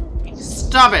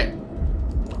 Stop it!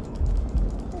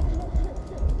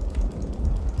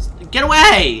 Get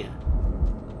away!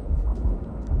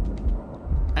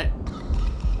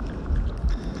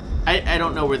 I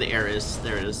don't know where the air is.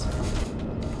 There it is.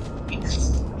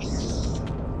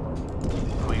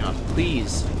 Oh my god,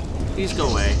 please. Please go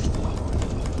away.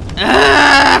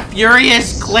 Ah,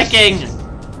 furious clicking!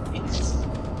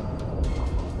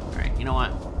 Alright, you know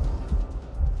what?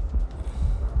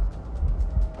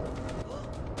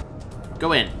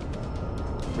 Go in.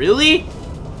 Really?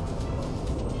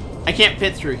 I can't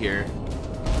fit through here.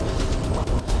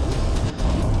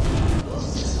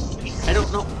 I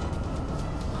don't know.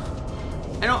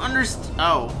 I don't understand.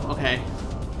 Oh, okay.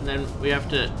 And then we have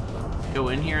to go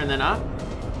in here and then up?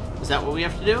 Is that what we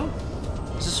have to do?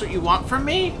 Is this what you want from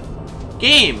me?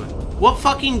 Game! What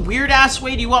fucking weird-ass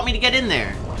way do you want me to get in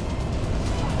there?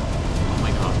 Oh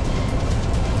my god.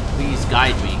 Please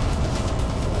guide me.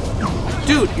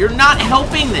 Dude, you're not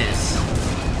helping this!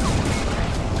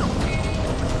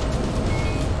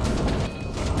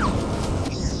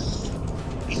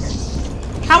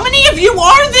 How many of you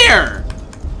are there?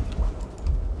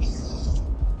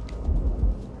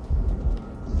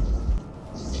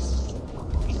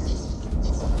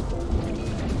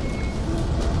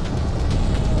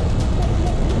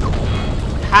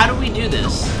 do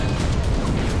this?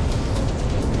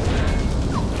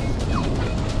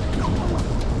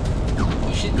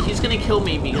 He's gonna kill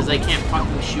me because I can't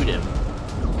fucking shoot him.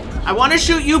 I want to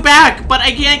shoot you back, but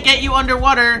I can't get you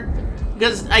underwater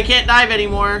because I can't dive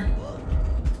anymore.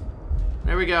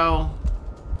 There we go.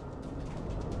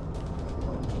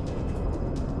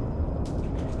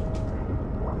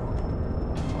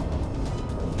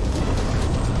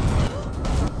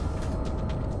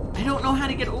 I don't know how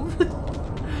to get over.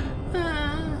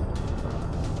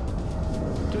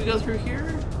 Do we go through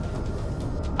here?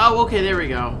 Oh, okay, there we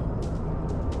go.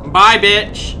 Bye,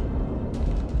 bitch.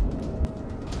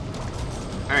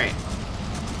 Alright.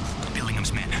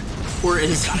 Billingham's men. Where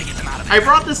is Gotta get them out of there. I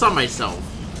brought this on myself.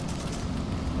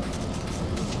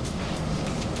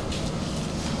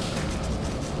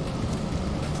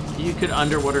 You could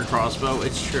underwater crossbow,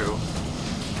 it's true.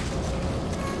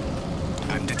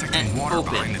 I'm detecting water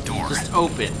Open. behind the door. Just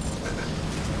open.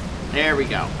 There we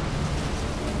go.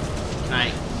 Can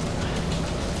I?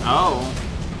 Oh.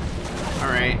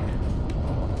 Alright.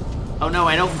 Oh no,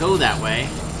 I don't go that way.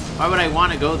 Why would I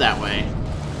want to go that way?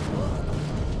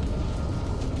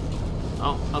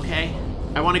 Oh, okay.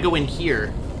 I want to go in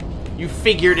here. You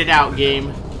figured it out,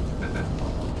 game.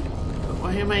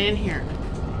 Why am I in here?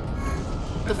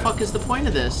 What the fuck is the point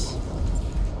of this?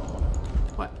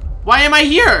 What? Why am I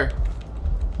here?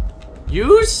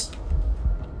 Use?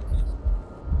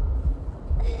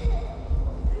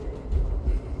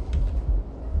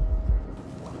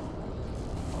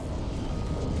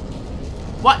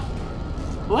 What?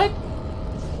 What?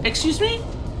 Excuse me?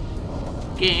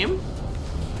 Game?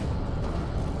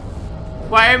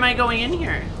 Why am I going in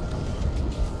here?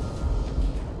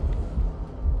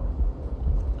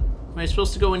 Am I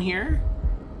supposed to go in here?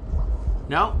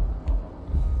 No?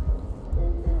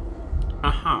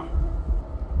 Uh-huh.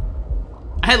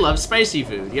 I love spicy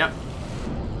food, yep.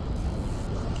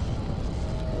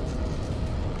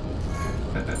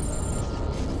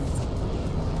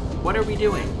 What are we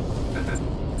doing?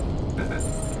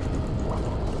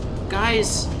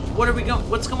 Guys, what are we going?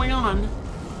 What's going on?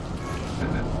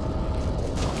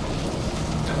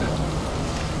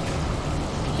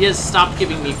 He has stopped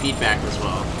giving me feedback as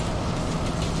well.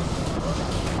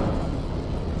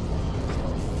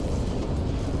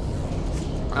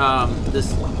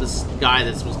 This guy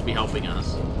that's supposed to be helping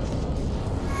us.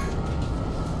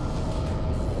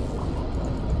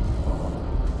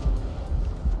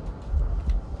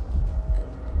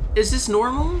 Is this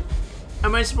normal?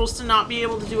 Am I supposed to not be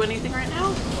able to do anything right now?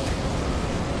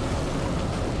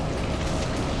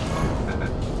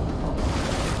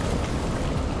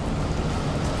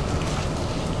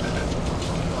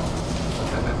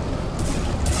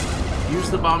 Use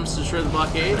the bombs to destroy the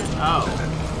blockade? Oh.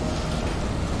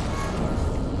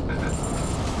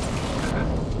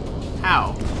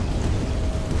 How?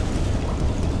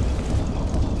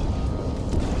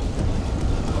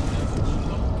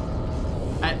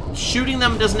 Shooting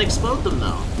them doesn't explode them,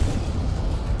 though.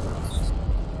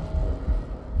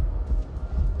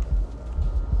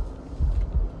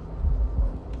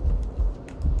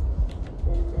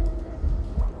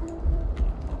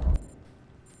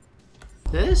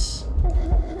 This?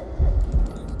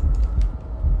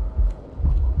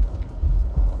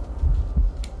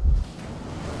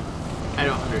 I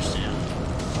don't understand.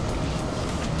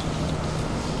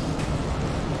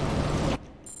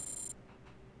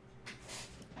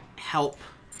 Help.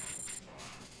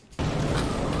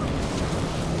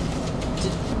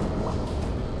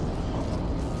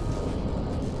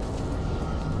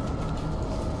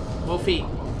 Wolfie,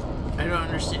 I don't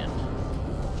understand.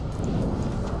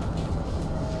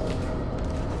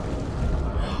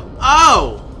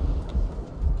 Oh!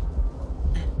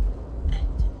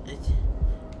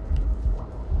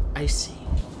 I see.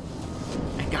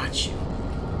 I got you.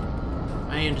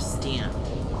 I understand.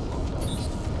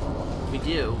 We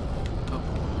do.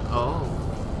 Oh.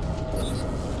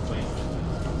 Wait.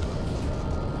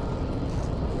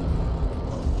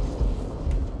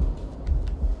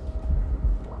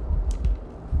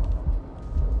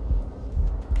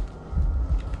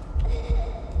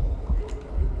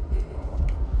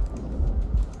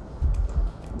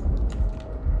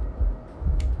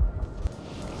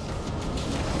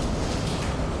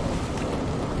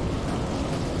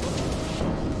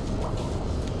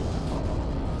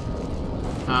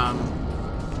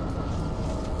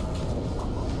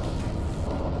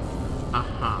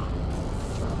 Uh-huh.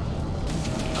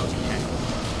 Okay.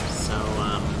 So,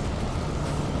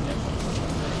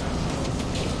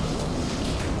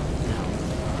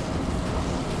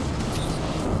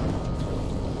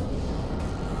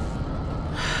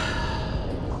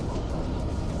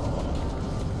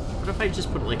 What if I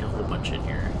just put like a whole bunch in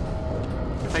here?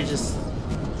 What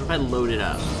if I load it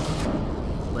up?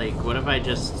 Like, what if I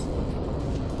just...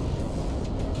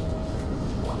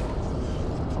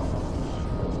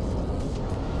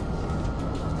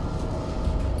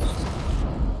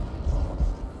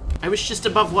 I was just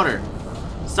above water.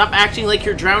 Stop acting like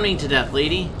you're drowning to death,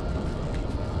 lady.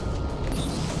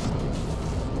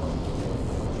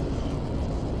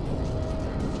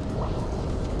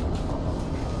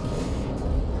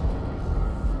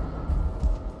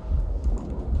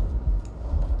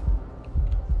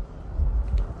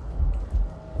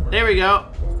 There we go.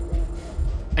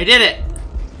 I did it.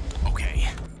 Okay.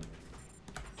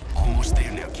 Almost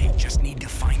there now, Kate. Just need to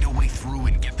find a way through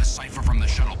and get the cipher from the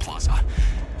shuttle plaza.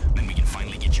 Then we can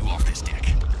finally get you off this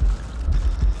deck.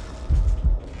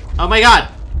 Oh my god.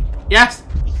 Yes.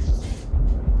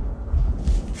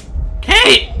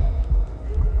 Kate!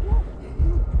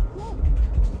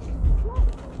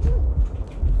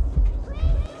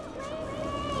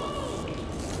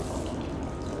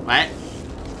 What?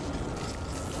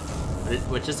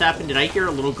 What just happened? Did I hear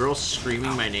a little girl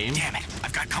screaming my name? Damn it!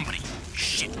 I've got company.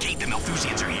 Shit, Kate, the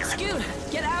Malthusians are here. Scoot,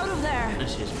 get out of there.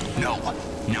 Excuse me. No,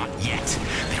 not yet.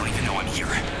 They don't even know I'm here.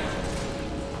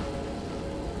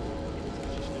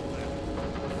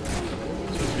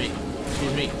 Excuse me.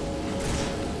 Excuse me.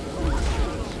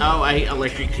 Oh, I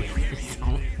electrocuted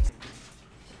myself.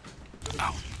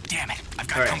 Oh, damn it! I've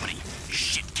got company.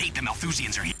 Shit, Kate, the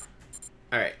Malthusians are here.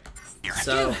 All right.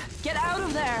 So, get out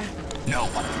of there. No,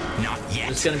 not yet.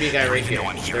 There's gonna be a guy right here.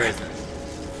 There isn't.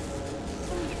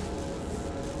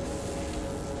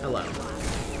 Hello.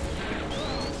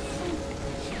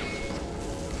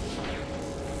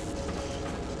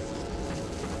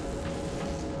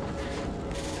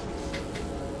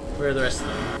 Where are the rest of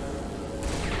them?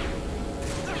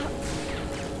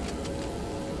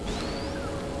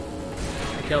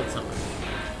 I killed someone.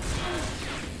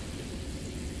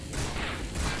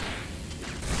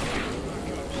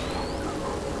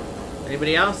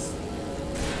 Anybody else?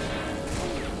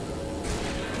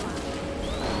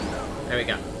 There we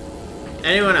go.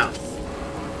 Anyone else?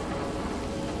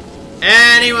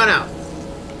 Anyone else?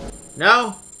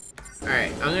 No?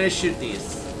 Alright, I'm gonna shoot these.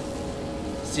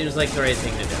 Seems like the right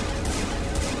thing to do.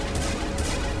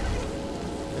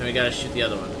 Then we gotta shoot the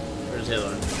other one. Where's the other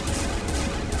one?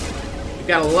 We've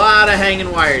got a lot of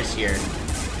hanging wires here.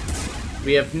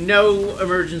 We have no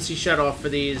emergency shut-off for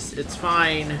these. It's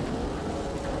fine.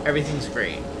 Everything's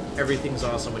great. Everything's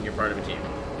awesome when you're part of a team.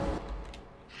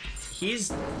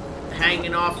 He's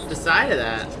hanging off the side of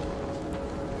that.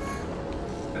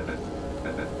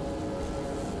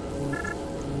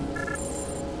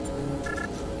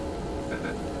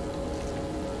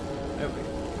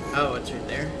 Oh, it's right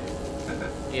there.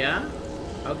 Yeah?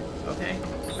 Okay.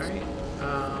 Alright.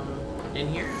 In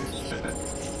here?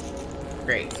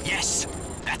 Great. Yes!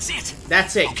 That's it!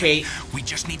 That's it, okay, Kate. We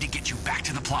just need to get you back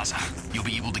to the plaza. You'll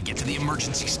be able to get to the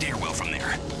emergency stairwell from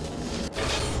there.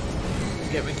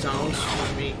 Get McDonald's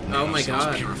for me. Oh my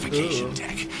god. Purification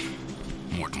deck.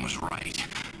 Morton was right.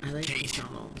 I like Kate,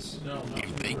 McDonald's.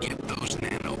 if they get those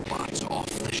nanobots off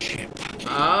the ship...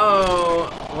 Oh,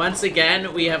 once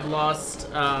again, we have lost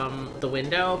the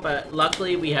window, but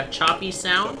luckily we have choppy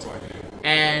sound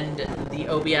and the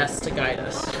OBS to guide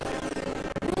us.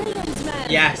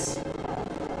 Yes.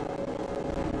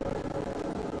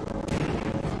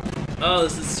 Oh,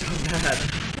 this is so bad.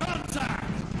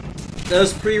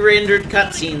 Those pre-rendered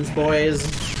cutscenes, boys.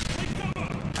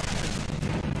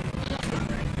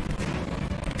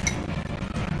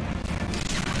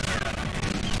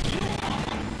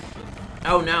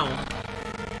 Oh no.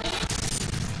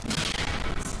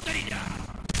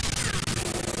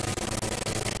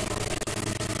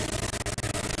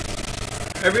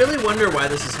 I really wonder why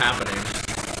this is happening.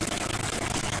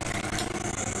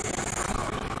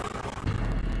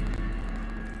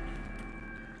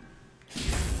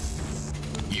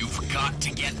 You've got to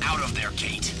get out of there,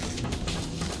 Kate.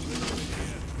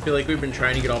 I feel like we've been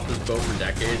trying to get off this boat for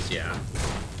decades, yeah.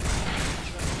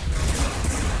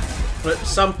 But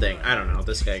something, I don't know,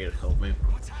 this guy could help me.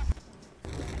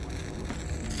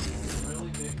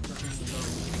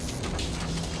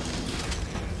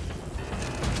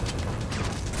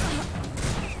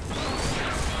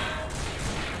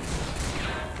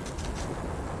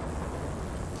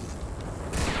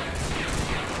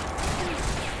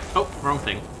 Oh, wrong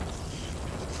thing.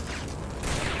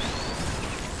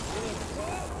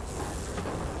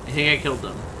 I think I killed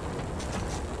them.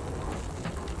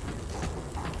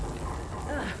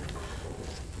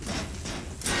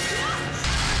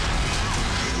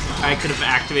 I could have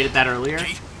activated that earlier.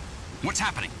 Kate, what's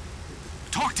happening?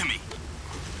 Talk to me.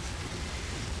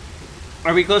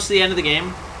 Are we close to the end of the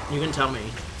game? You can tell me.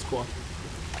 It's cool.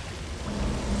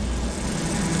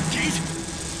 Kate?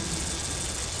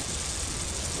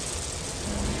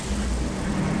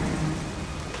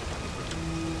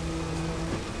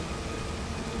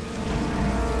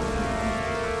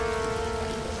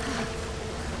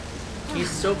 He's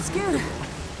so Scoot,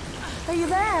 are you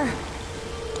there?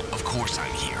 Of course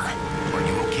I'm here. Are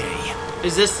you okay?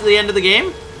 Is this the end of the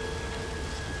game?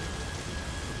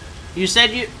 You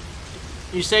said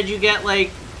you get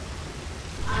like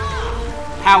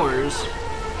powers.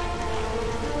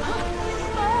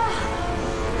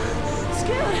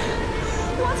 Scoot,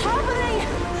 what's happening?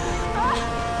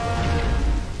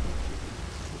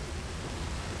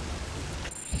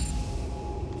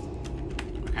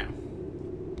 Okay.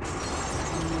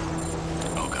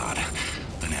 Oh god.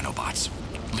 The nanobots.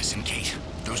 Listen, Kate.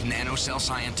 Those nanocell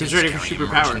scientists He's ready for carry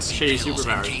superpowers. emergency Shady pills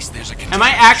in superpowers. case there's a Am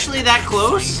I actually that Find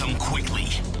close? them quickly.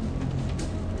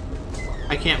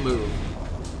 I can't move.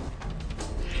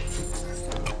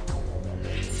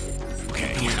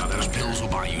 Okay, Oh my God, those okay. pills will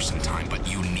buy you some time, but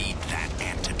you need that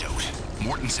antidote.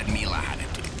 Morton said Mila had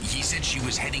it. He said she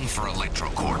was heading for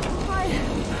ElectroCorp. I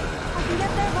can get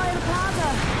there via the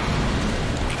plaza.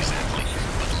 Exactly.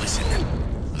 But listen,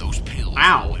 those pills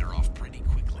Ow. will wear off pretty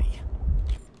quickly.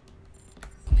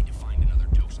 You'll need to find another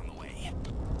dose on the way.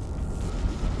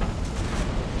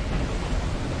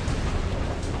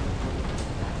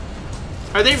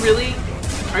 Are they really?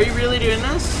 Are you really doing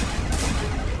this?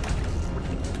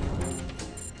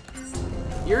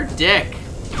 You're a dick.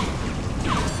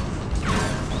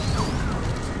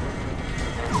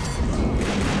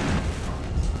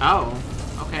 Oh,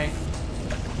 okay.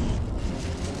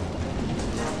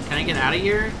 Can I get out of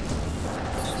here?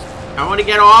 I want to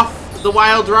get off the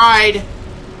wild ride.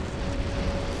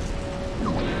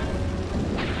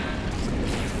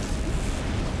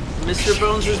 Mr.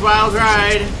 Bones' wild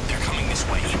ride. They're coming this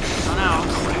way. Oh no.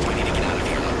 Crap, I need to get out of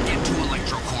here. Get to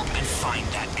ElectroCorp and find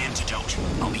that antidote.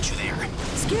 I'll meet you there.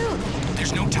 Scoot,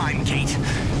 There's no time, Kate.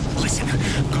 Listen,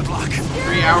 good luck.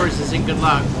 3 hours isn't good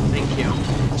luck. Thank you.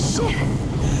 shit.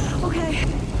 Okay.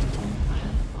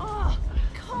 Oh,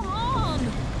 come on.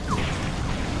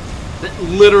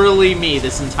 Literally me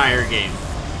this entire game.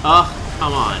 Ugh,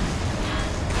 come on.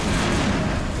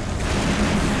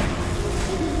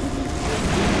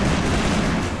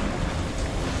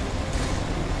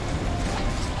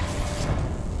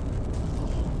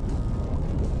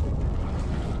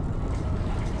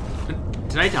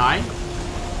 Did I die?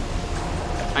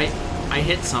 I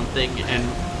hit something and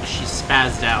she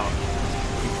spazzed out.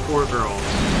 You poor girl.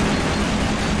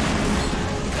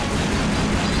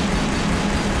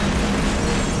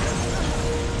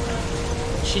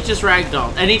 She just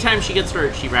ragdolled. Anytime she gets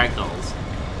hurt, she ragdolls.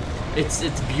 It's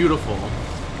beautiful.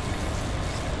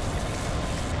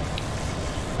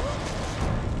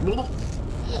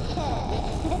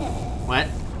 What?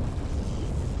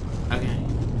 Okay.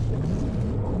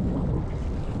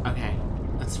 Okay,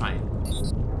 that's fine.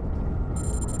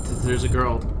 There's a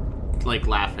girl, like,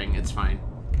 laughing. It's fine.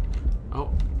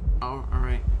 Oh, all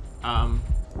right.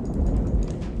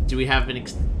 Do we have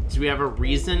a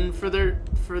reason for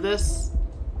this?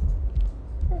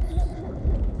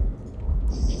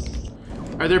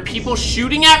 Are there people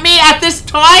shooting at me at this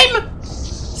time?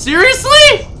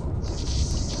 Seriously?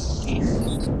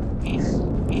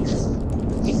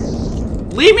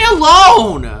 Leave me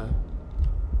alone!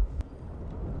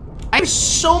 I have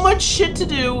so much shit to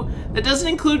do that doesn't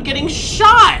include getting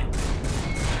shot!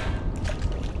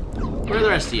 Where are the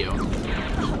rest of you?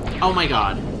 Oh my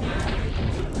god.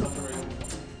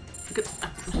 Look at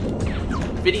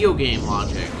video game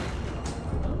logic.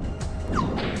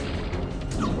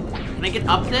 Can I get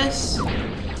up this?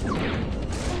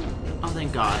 Oh,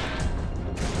 thank god.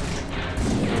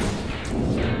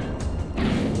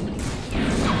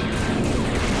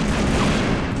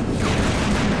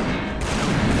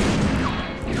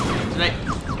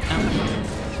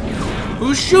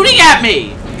 Who's shooting at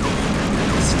me?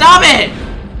 Stop it!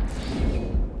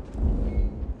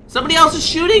 Somebody else is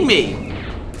shooting me.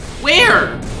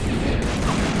 Where?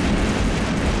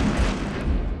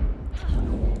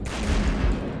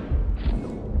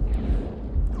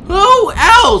 Who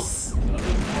else?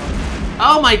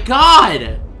 Oh my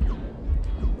god!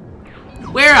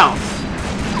 Where else?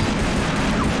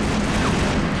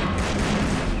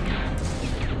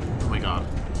 Oh my god.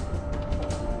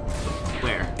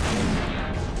 Where?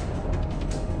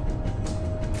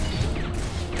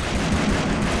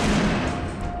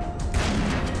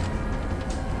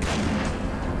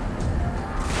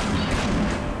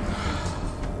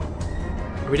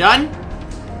 Are we done?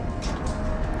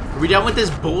 Are we done with this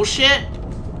bullshit?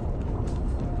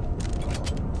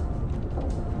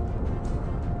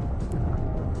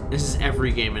 This is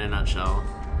every game in a nutshell.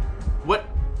 What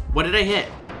did I hit?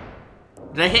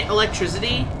 Did I hit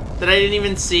electricity that I didn't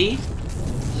even see?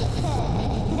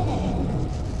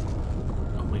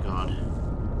 Oh my god.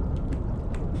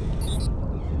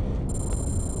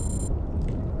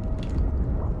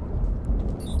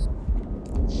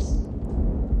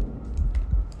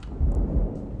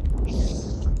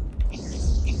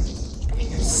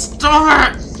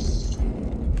 Stop it!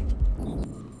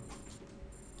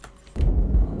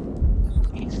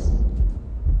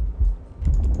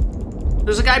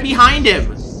 There's a guy behind him.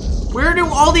 Where do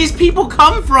all these people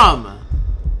come from?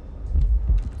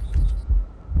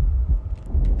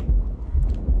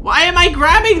 Why am I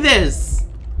grabbing this?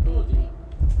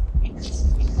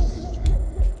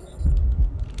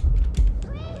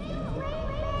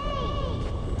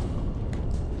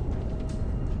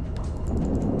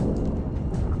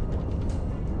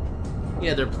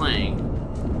 Yeah, they're playing.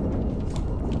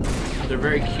 They're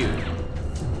very cute.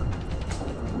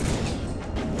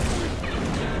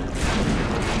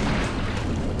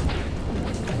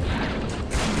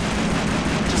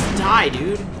 Die,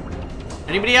 dude.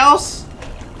 Anybody else?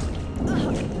 Oh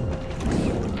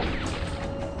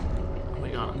my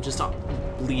god, I'm just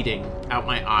bleeding out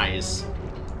my eyes.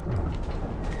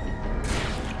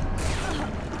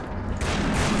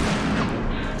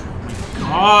 Oh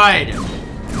my god!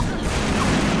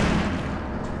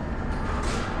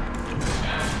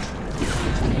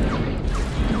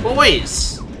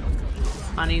 Boys!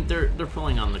 Honey, they're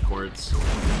pulling on the cords.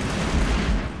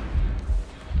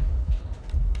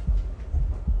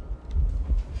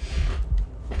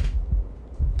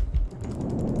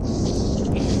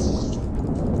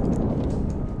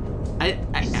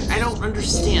 I don't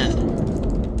understand.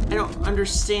 I don't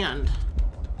understand.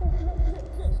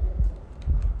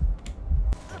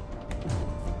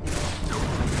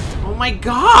 Oh my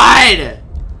god!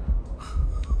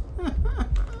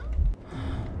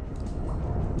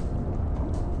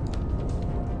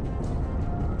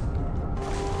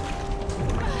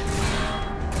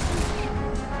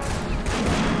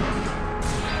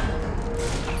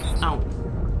 Ow.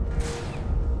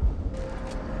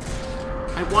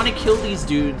 I want to kill these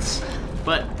dudes,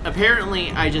 but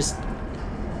apparently I just...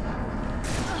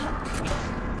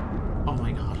 Oh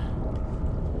my god.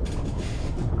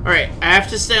 Alright, I have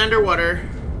to stay underwater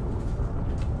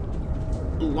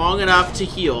long enough to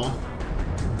heal,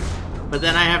 but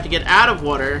then I have to get out of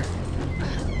water,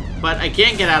 but I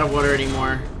can't get out of water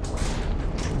anymore.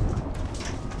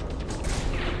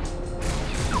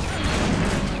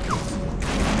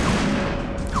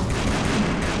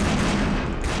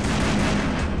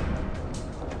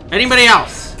 Anybody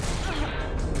else?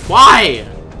 Why?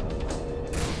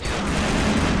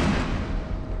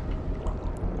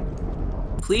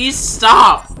 Please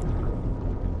stop.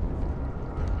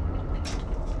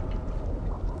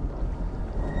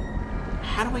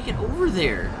 How do I get over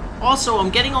there? Also,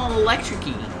 I'm getting all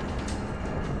electric-y.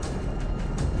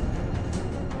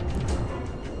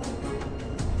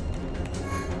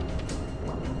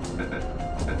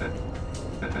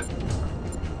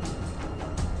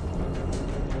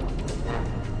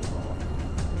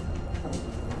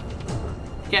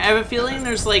 Yeah, I have a feeling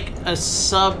there's like a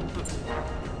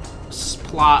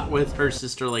plot with her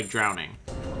sister like drowning.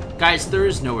 Guys, there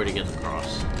is nowhere to get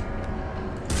across.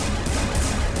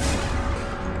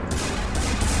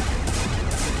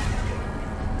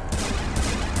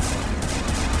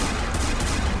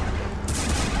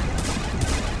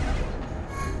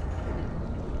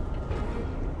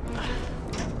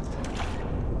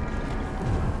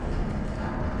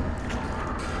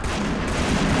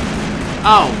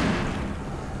 Oh.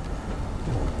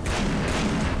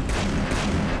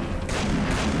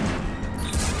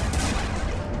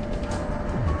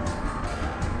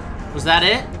 Was that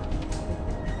it?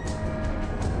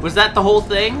 Was that the whole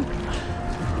thing?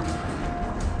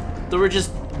 There were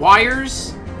just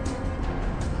wires?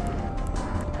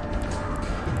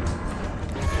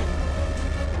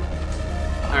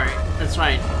 Alright, that's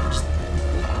fine. Just...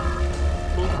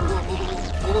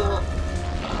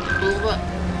 Oh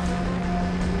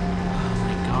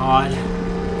my god.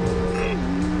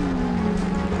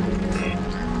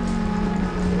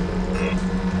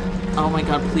 Oh my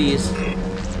god, please.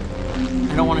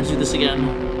 I don't want to do this again.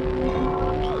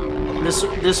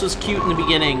 This was cute in the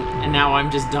beginning, and now I'm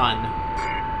just done.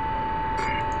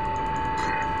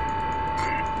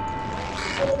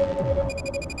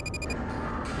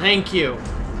 Thank you.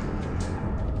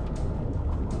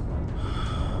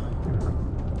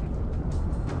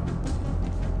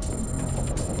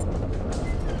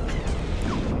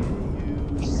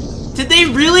 Did they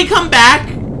really come back?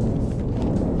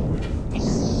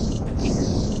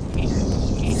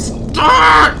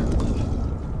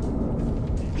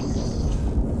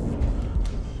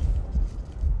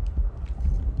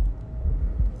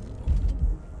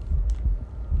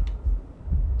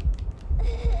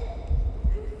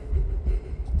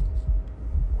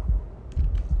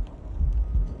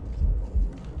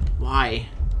 Why?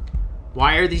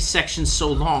 Why are these sections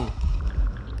so long?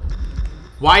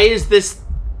 Why is this,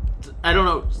 I don't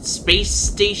know, space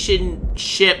station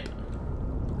ship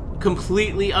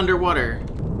completely underwater?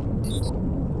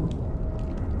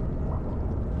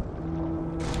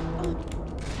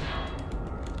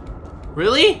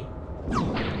 Really?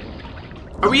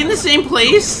 Are we in the same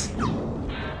place?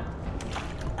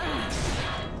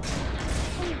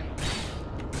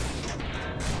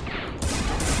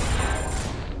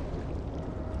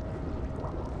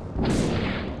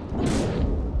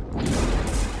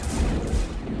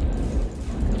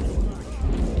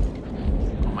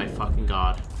 Oh my fucking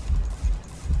god.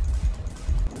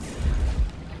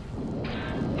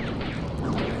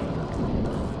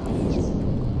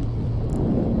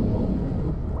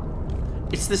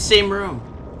 It's the same room.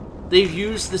 They've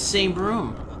used the same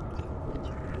room.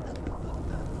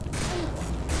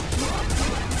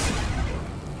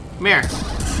 Come here. I'm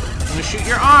gonna shoot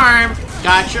your arm.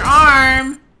 Got your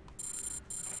arm.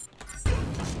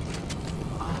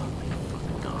 Oh my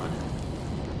fucking god.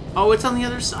 Oh, it's on the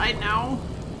other side now.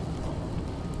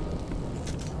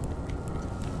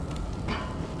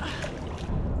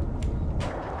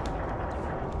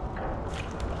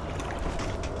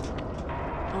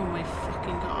 Oh my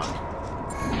fucking god.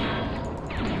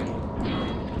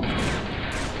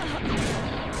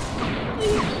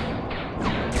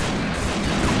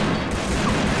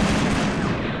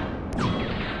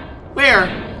 Where?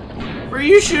 Where are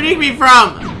you shooting me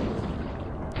from?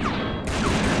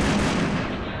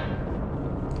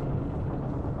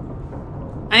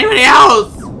 Anybody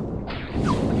else?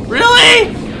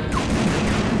 Really?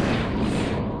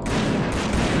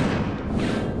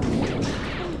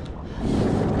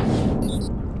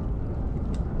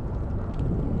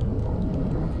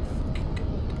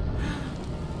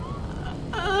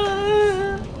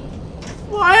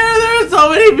 Why are there so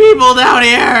many people down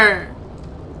here?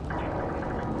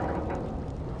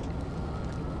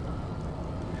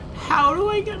 How do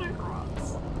I get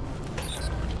across?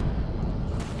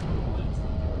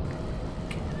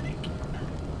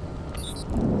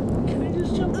 Can I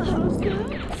just jump across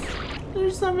this?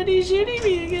 There's somebody shooting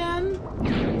me again.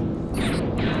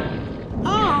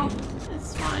 Oh,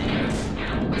 it's fine.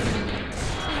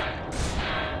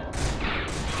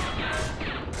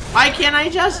 Why can't I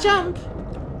just jump?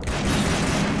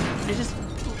 I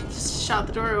just shot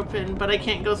the door open, but I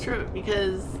can't go through it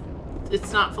because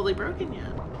it's not fully broken yet.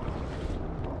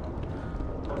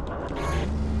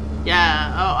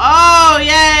 Yeah. Oh,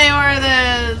 yay, we're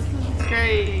this. This is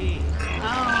great.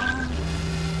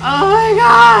 Oh my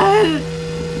god.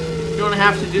 You don't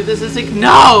have to do this, Izik.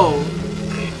 No!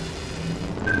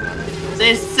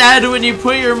 They said when you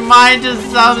put your mind to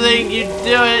something, you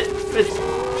do it with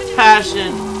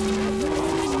passion.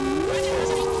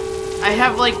 I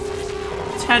have like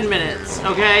 10 minutes,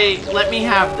 okay? Let me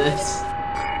have this.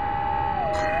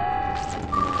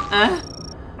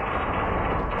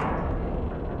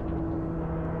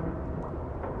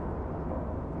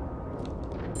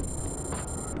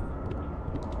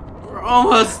 We're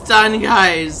almost done,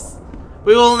 guys.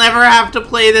 We will never have to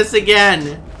play this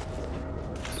again.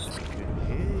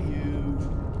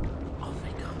 Oh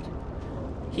my god.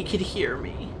 He could hear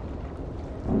me.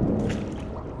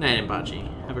 Night, Imbachi.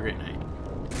 Have a great night.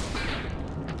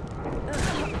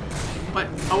 What?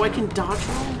 Oh, I can dodge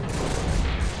roll?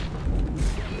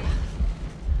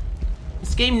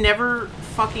 This game never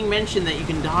fucking mentioned that you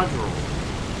can dodge roll.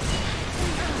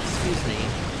 Excuse me.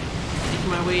 Making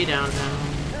my way downtown.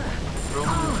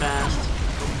 Rolling fast.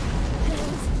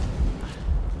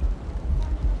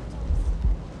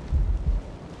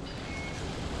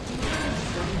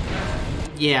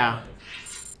 Yeah.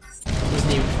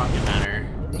 Doesn't even fucking matter.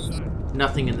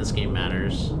 Nothing in this game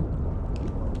matters.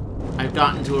 I've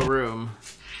gotten to a room.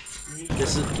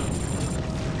 This is...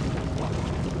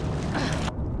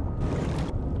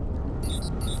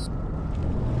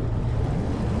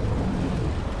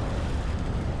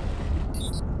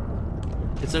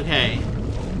 It's okay.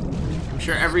 I'm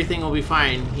sure everything will be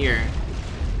fine here.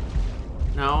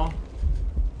 No?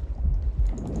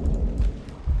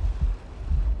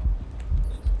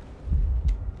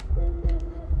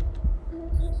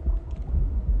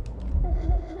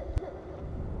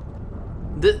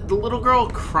 The little girl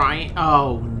crying.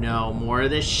 Oh no, more of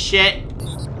this shit.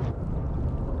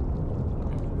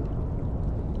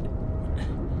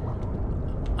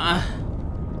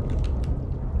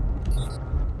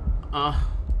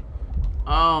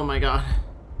 Oh my god.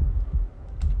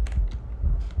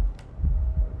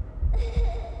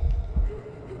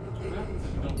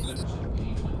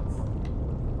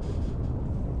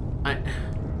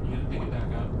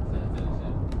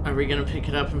 Are we gonna pick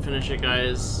it up and finish it,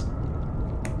 guys?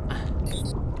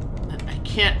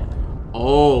 can't...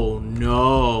 Oh,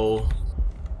 no.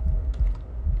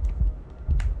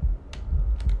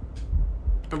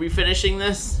 Are we finishing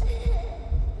this?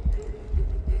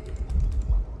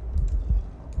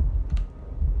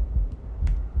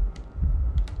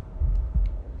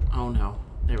 Oh, no.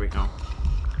 There we go.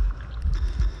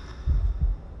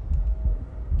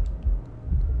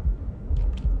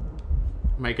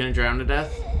 Am I gonna drown to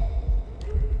death?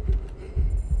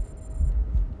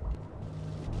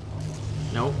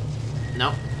 Nope.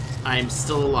 Nope. I'm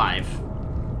still alive.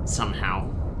 Somehow.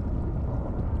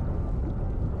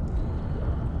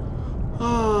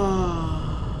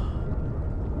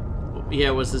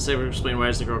 Yeah, was this ever explained? Why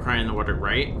is the girl crying in the water,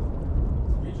 right?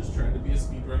 Are you just trying to be a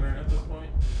speedrunner at this point?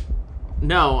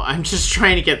 No, I'm just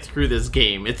trying to get through this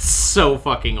game. It's so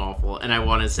fucking awful. And I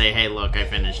want to say, hey, look, I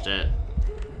finished it.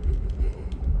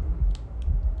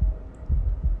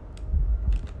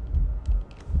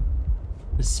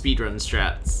 Speedrun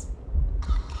strats.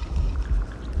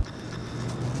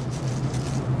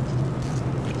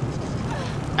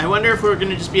 I wonder if we're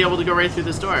gonna just be able to go right through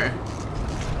this door.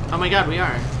 Oh my god, we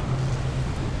are.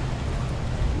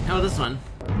 How about this one?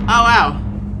 Oh wow.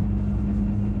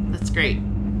 That's great.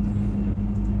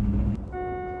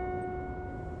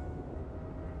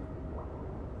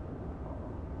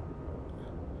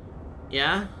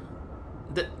 Yeah?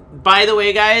 By the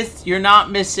way, guys, you're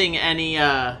not missing any,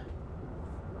 you're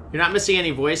not missing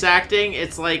any voice acting.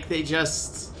 It's like they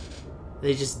just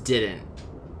didn't.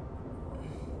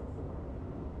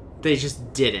 They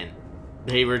just didn't.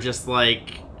 They were just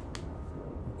like,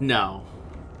 no.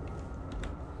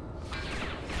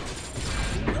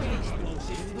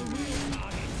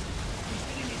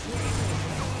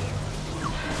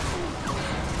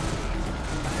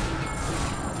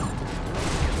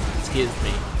 Excuse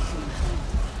me.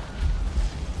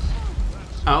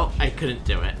 Oh, I couldn't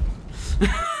do it.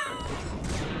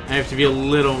 I have to be a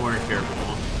little more careful.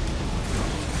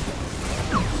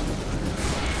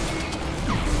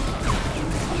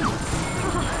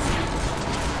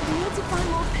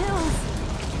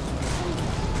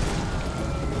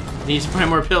 Need to find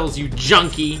more pills, you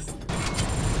junkie!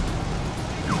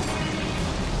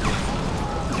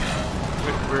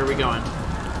 Where are we going?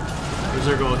 Where's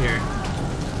our goal here?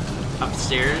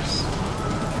 Upstairs?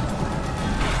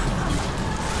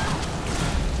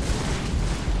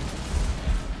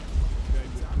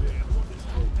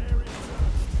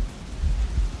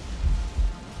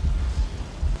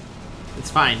 It's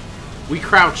fine. We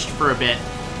crouched for a bit.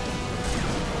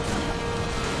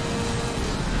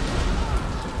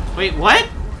 Wait, what?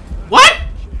 What?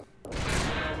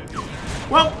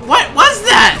 Well, what was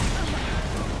that?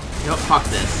 You know what? Fuck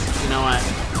this. You know what?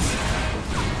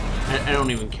 I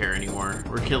don't even care anymore.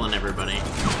 We're killing everybody.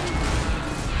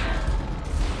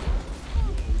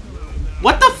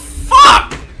 What the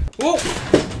fuck? Whoa!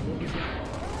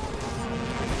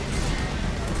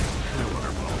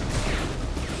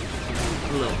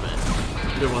 A little bit.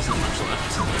 There wasn't much left.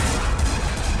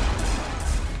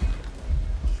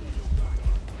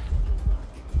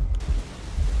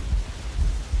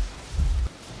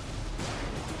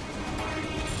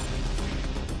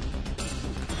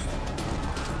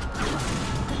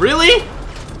 Really?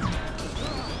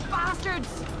 Bastards!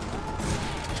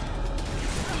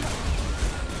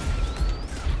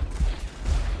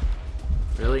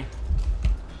 Really?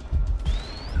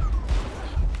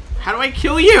 How do I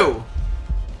kill you?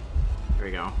 There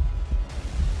we go.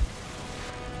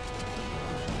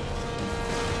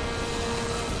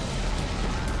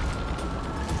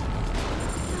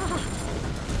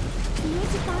 You need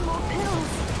to find more pills.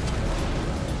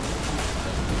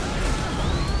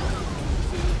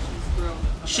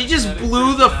 She just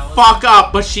blew the fuck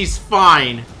up, but she's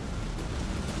fine.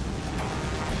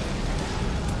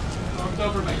 Knocked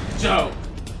over my joke.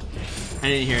 I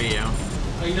didn't hear you.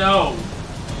 I know.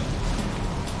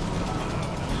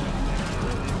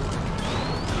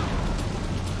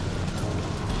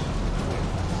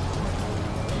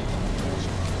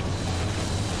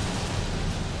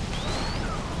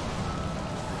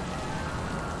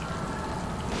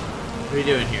 What are you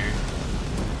doing here?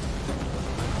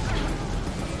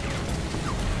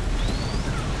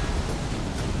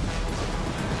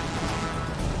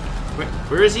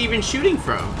 Where is he even shooting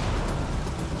from?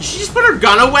 Did she just put her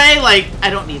gun away? Like, I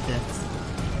don't need this.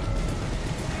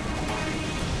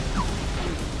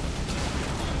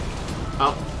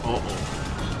 Oh, uh-oh.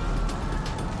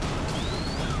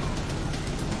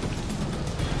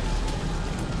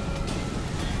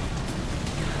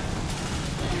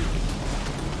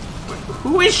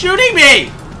 Who is shooting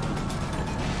me?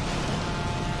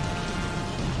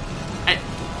 I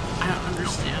don't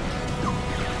understand.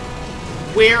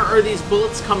 where are these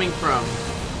bullets coming from?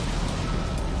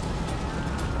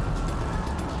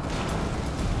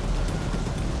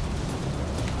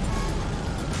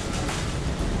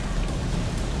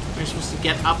 Am I supposed to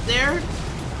get up there?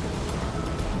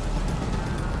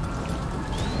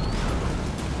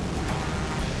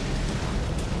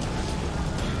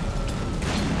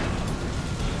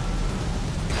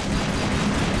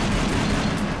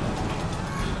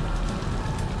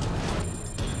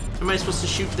 Am I supposed to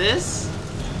shoot this?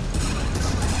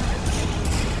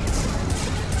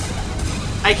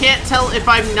 I can't tell if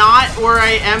I'm not or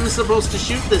I am supposed to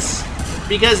shoot this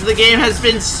because the game has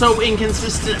been so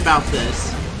inconsistent about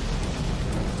this.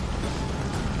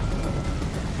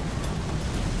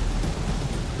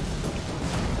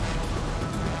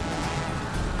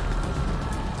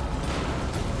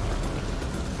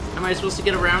 Am I supposed to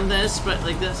get around this, but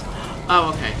like this?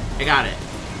 Oh, okay. I got it.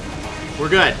 We're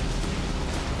good.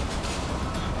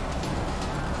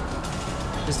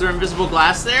 Is there invisible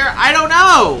glass there? I don't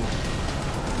know!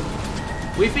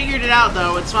 We figured it out,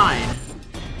 though. It's fine.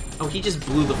 Oh, he just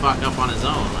blew the fuck up on his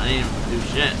own. I didn't even do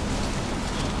shit.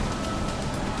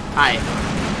 Hi.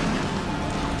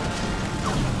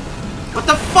 What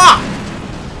the fuck?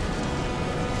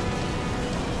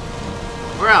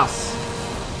 Where else?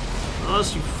 Where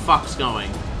else you fucks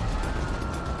going?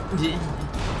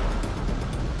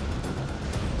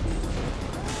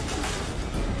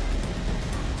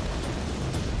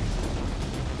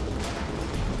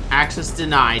 Access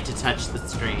denied to touch the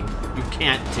screen. You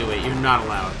can't do it. You're not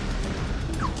allowed.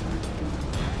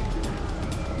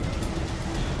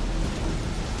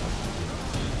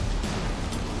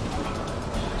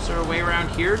 Is there a way around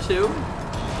here, too?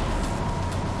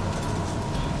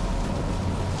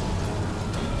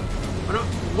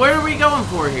 What are we going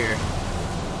for here?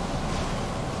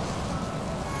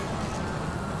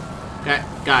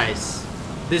 Guys,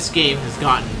 this game has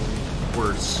gotten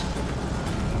worse.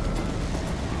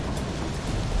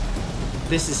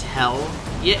 This is hell?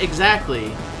 Yeah,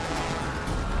 exactly.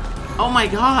 Oh my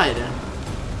god.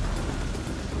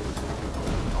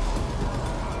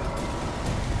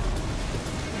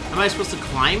 Am I supposed to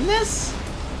climb this?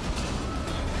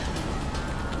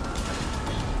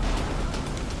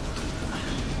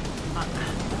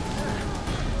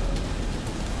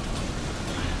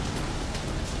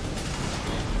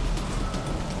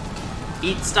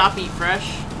 Eat, stop, eat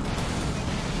fresh.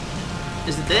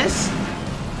 Is it this?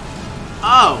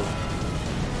 Oh!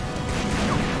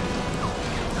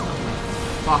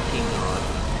 Fucking god.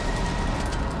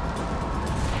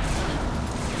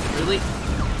 Really?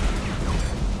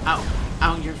 Ow.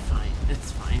 Ow, you're fine.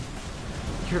 It's fine.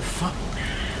 You're fine.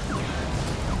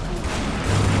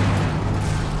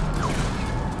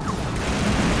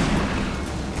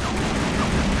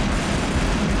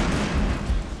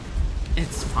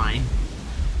 It's fine.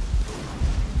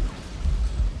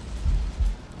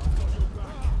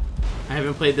 I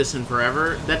haven't played this in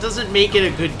forever. That doesn't make it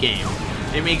a good game.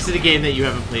 It makes it a game that you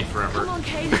haven't played forever. Come on,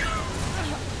 Kate.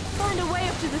 Find a way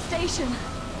up to the station.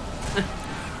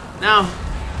 No.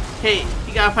 Hey,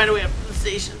 you gotta find a way up to the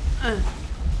station. Oh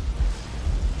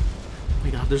my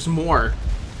god, there's more.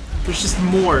 There's just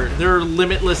more. There are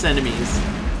limitless enemies.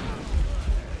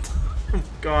 Oh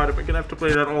god, am I gonna have to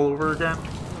play that all over again?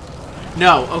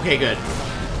 No. Okay, good.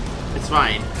 It's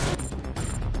fine.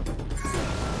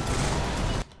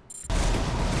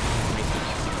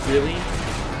 Really?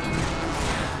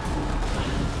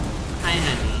 Hi,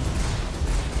 honey.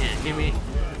 Yeah, give me...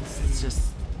 It's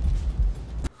just...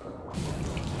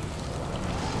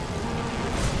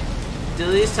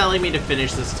 Dilly's telling me to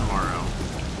finish this tomorrow.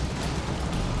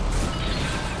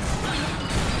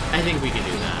 I think we can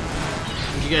do that.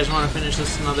 Do you guys want to finish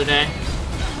this another day?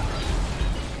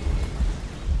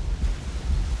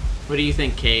 What do you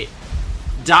think, Kate?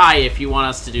 Die if you want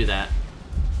us to do that.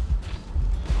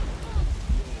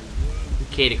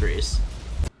 Kate agrees.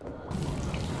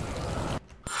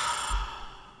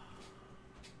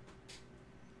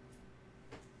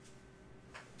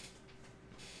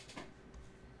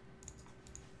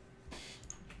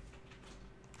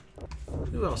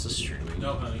 Who else is streaming?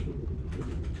 No, honey.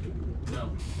 No.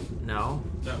 No?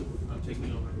 No, I'm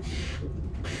taking over.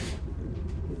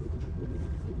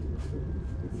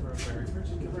 For a very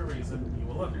particular reason, you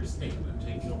will understand. I'm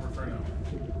taking over for now.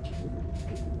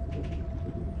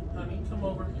 Honey, come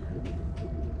over here.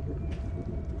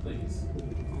 Please.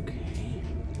 Okay.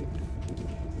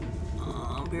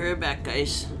 I'll be right back,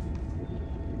 guys.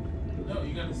 No,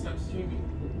 you gotta stop streaming.